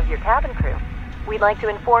behalf of your cabin crew, we'd like to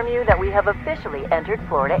inform you that we have officially entered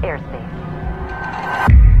Florida airspace.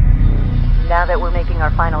 Now that we're making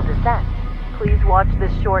our final descent, please watch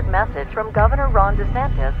this short message from Governor Ron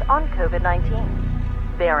DeSantis on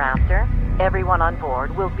COVID-19. Thereafter, Everyone on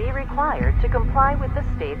board will be required to comply with the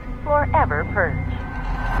state's Forever Purge.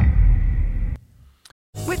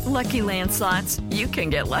 With Lucky Land Slots, you can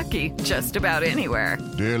get lucky just about anywhere.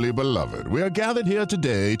 Dearly beloved, we are gathered here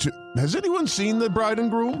today to... Has anyone seen the bride and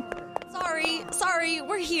groom? Sorry,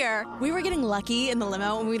 we're here. We were getting lucky in the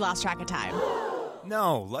limo and we lost track of time.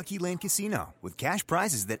 No, Lucky Land Casino, with cash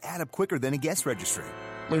prizes that add up quicker than a guest registry.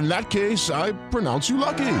 In that case, I pronounce you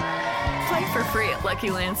lucky. Play for free at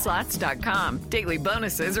LuckyLandSlots.com. Daily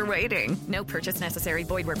bonuses are waiting. No purchase necessary.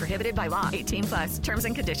 Void where prohibited by law. 18+. Terms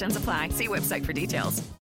and conditions apply. See website for details.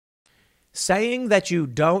 Saying that you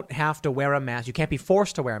don't have to wear a mask, you can't be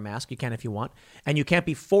forced to wear a mask, you can if you want, and you can't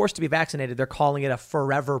be forced to be vaccinated, they're calling it a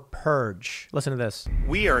forever purge. Listen to this.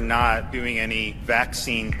 We are not doing any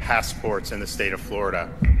vaccine passports in the state of Florida.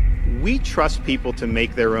 We trust people to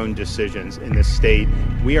make their own decisions in this state.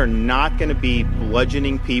 We are not going to be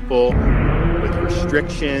bludgeoning people with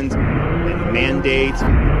restrictions and mandates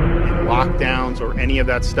and lockdowns or any of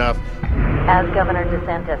that stuff. As Governor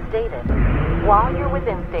DeSantis stated, while you're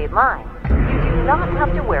within state lines, you do not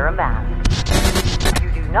have to wear a mask.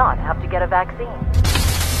 You do not have to get a vaccine.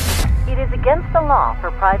 It is against the law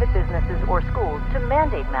for private businesses or schools to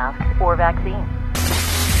mandate masks or vaccines.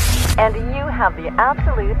 And you have the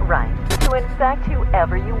absolute right to infect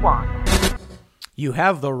whoever you want. You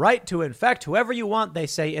have the right to infect whoever you want, they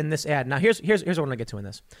say in this ad. Now, here's what I'm going to get to in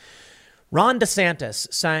this. Ron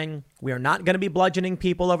DeSantis saying, we are not going to be bludgeoning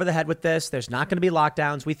people over the head with this. There's not going to be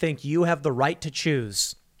lockdowns. We think you have the right to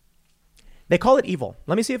choose. They call it evil.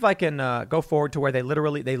 Let me see if I can go forward to where they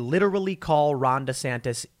literally call Ron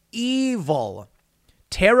DeSantis evil.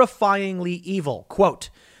 Terrifyingly evil. Quote,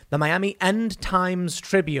 the Miami End Times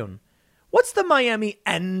Tribune. What's the Miami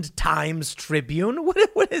End Times Tribune?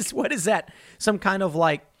 What is that? Some kind of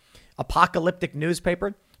like apocalyptic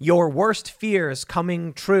newspaper? Your worst fears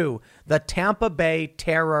coming true. The Tampa Bay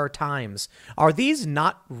Terror Times. Are these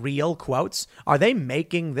not real quotes? Are they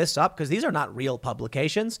making this up? Because these are not real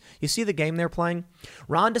publications. You see the game they're playing?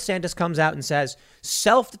 Ron DeSantis comes out and says,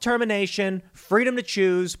 self-determination, freedom to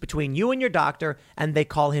choose between you and your doctor, and they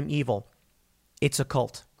call him evil. It's a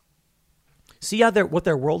cult. See how what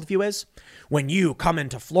their worldview is? When you come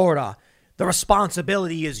into Florida, the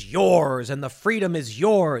responsibility is yours and the freedom is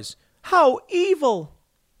yours. How evil.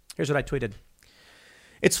 Here's what I tweeted.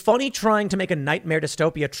 It's funny trying to make a nightmare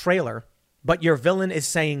dystopia trailer, but your villain is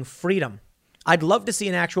saying freedom. I'd love to see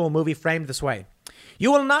an actual movie framed this way.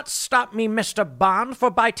 You will not stop me, Mr. Bond,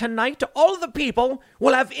 for by tonight, all the people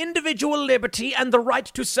will have individual liberty and the right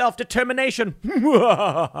to self-determination.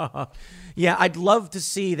 Yeah, I'd love to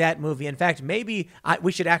see that movie. In fact, maybe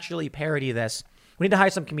we should actually parody this. We need to hire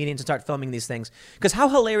some comedians and start filming these things. Because how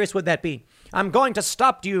hilarious would that be? I'm going to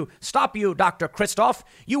stop you, Dr. Christoph.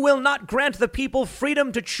 You will not grant the people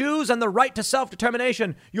freedom to choose and the right to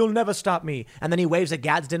self-determination. You'll never stop me. And then he waves a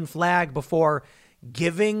Gadsden flag before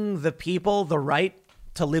giving the people the right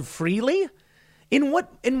to live freely? In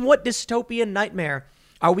what dystopian nightmare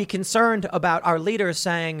are we concerned about our leaders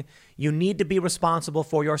saying you need to be responsible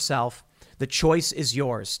for yourself? The choice is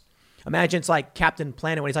yours. Imagine it's like Captain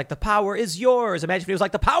Planet when he's like, the power is yours. Imagine if he was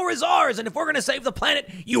like, the power is ours. And if we're going to save the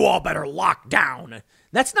planet, you all better lock down.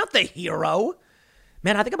 That's not the hero.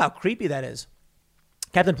 Man, I think about how creepy that is.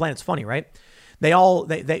 Captain Planet's funny, right?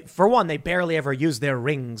 They for one, they barely ever use their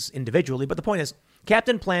rings individually. But the point is,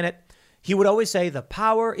 Captain Planet, he would always say, the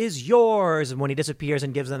power is yours. And when he disappears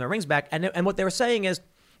and gives them their rings back. And what they were saying is,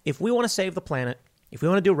 if we want to save the planet, if we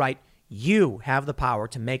want to do right, you have the power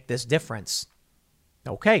to make this difference.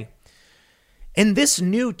 Okay. In this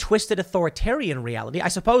new twisted authoritarian reality, I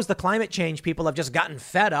suppose the climate change people have just gotten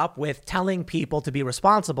fed up with telling people to be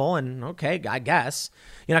responsible. And okay, I guess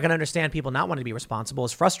you're not going to understand people not wanting to be responsible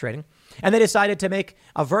is frustrating. And they decided to make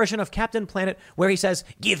a version of Captain Planet where he says,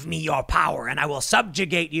 give me your power and I will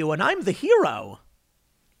subjugate you and I'm the hero.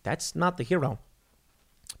 That's not the hero.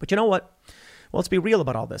 But you know what? Well, let's be real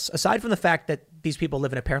about all this. Aside from the fact that these people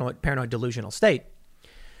live in a paranoid delusional state,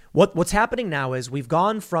 what's happening now is we've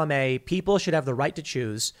gone from a people should have the right to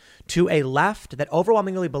choose to a left that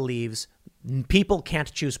overwhelmingly believes people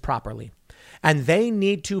can't choose properly. And they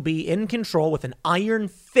need to be in control with an iron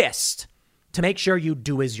fist to make sure you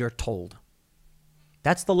do as you're told.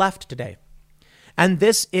 That's the left today. And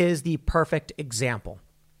this is the perfect example.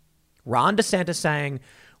 Ron DeSantis saying,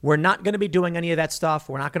 we're not going to be doing any of that stuff.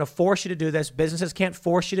 We're not going to force you to do this. Businesses can't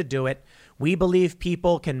force you to do it. We believe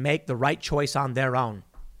people can make the right choice on their own.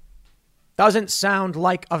 Doesn't sound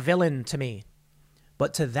like a villain to me,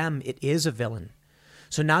 but to them, it is a villain.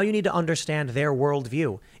 So now you need to understand their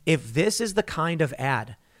worldview. If this is the kind of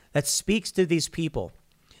ad that speaks to these people,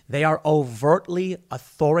 they are overtly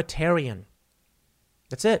authoritarian.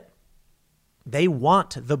 That's it. They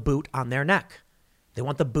want the boot on their neck. They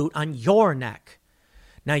want the boot on your neck.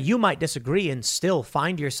 Now, you might disagree and still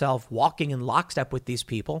find yourself walking in lockstep with these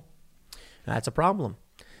people. That's a problem.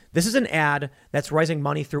 This is an ad that's raising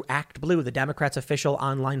money through Act Blue, the Democrats' official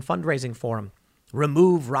online fundraising forum.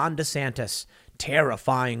 Remove Ron DeSantis.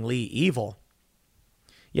 Terrifyingly evil.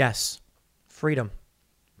 Yes, freedom.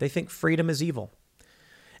 They think freedom is evil.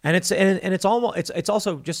 And it's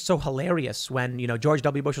also just so hilarious when, George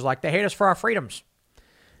W. Bush was like, they hate us for our freedoms.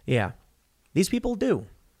 Yeah, these people do.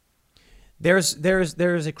 There's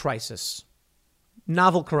a crisis.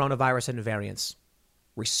 Novel coronavirus and variants.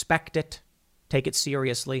 Respect it. Take it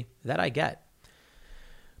seriously. That I get.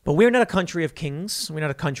 But we're not a country of kings. We're not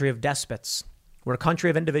a country of despots. We're a country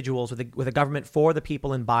of individuals with a government for the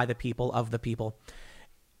people and by the people of the people.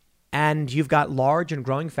 And you've got large and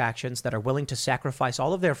growing factions that are willing to sacrifice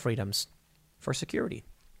all of their freedoms for security.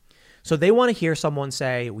 So they want to hear someone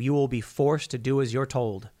say, you will be forced to do as you're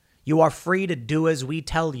told. You are free to do as we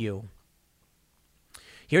tell you.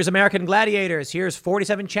 Here's American Gladiators. Here's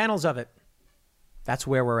 47 channels of it. That's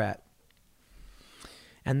where we're at.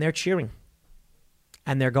 And they're cheering.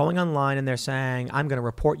 And they're going online and they're saying, I'm going to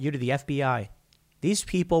report you to the FBI. These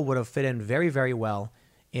people would have fit in very, very well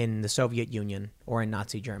in the Soviet Union or in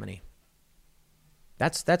Nazi Germany.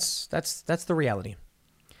 That's the reality.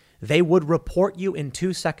 They would report you in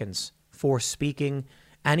 2 seconds for speaking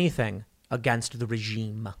anything against the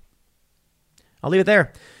regime. I'll leave it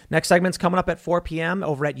there. Next segment's coming up at 4 p.m.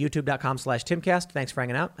 over at youtube.com/Timcast. Thanks for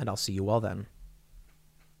hanging out, and I'll see you all then.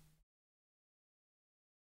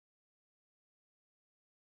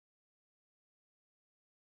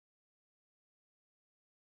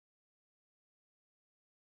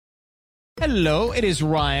 Hello, it is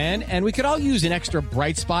Ryan, and we could all use an extra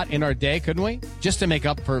bright spot in our day, couldn't we? Just to make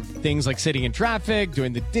up for things like sitting in traffic,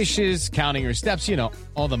 doing the dishes, counting your steps,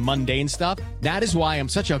 all the mundane stuff. That is why I'm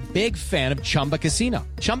such a big fan of Chumba Casino.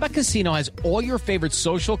 Chumba Casino has all your favorite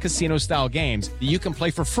social casino-style games that you can play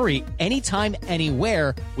for free anytime,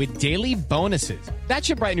 anywhere with daily bonuses. That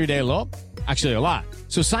should brighten your day a little. Actually, a lot.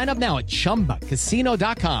 So sign up now at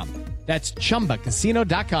ChumbaCasino.com. That's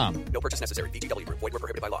ChumbaCasino.com. No purchase necessary. VGW Group. Void where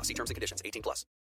prohibited by law. See terms and conditions. 18+.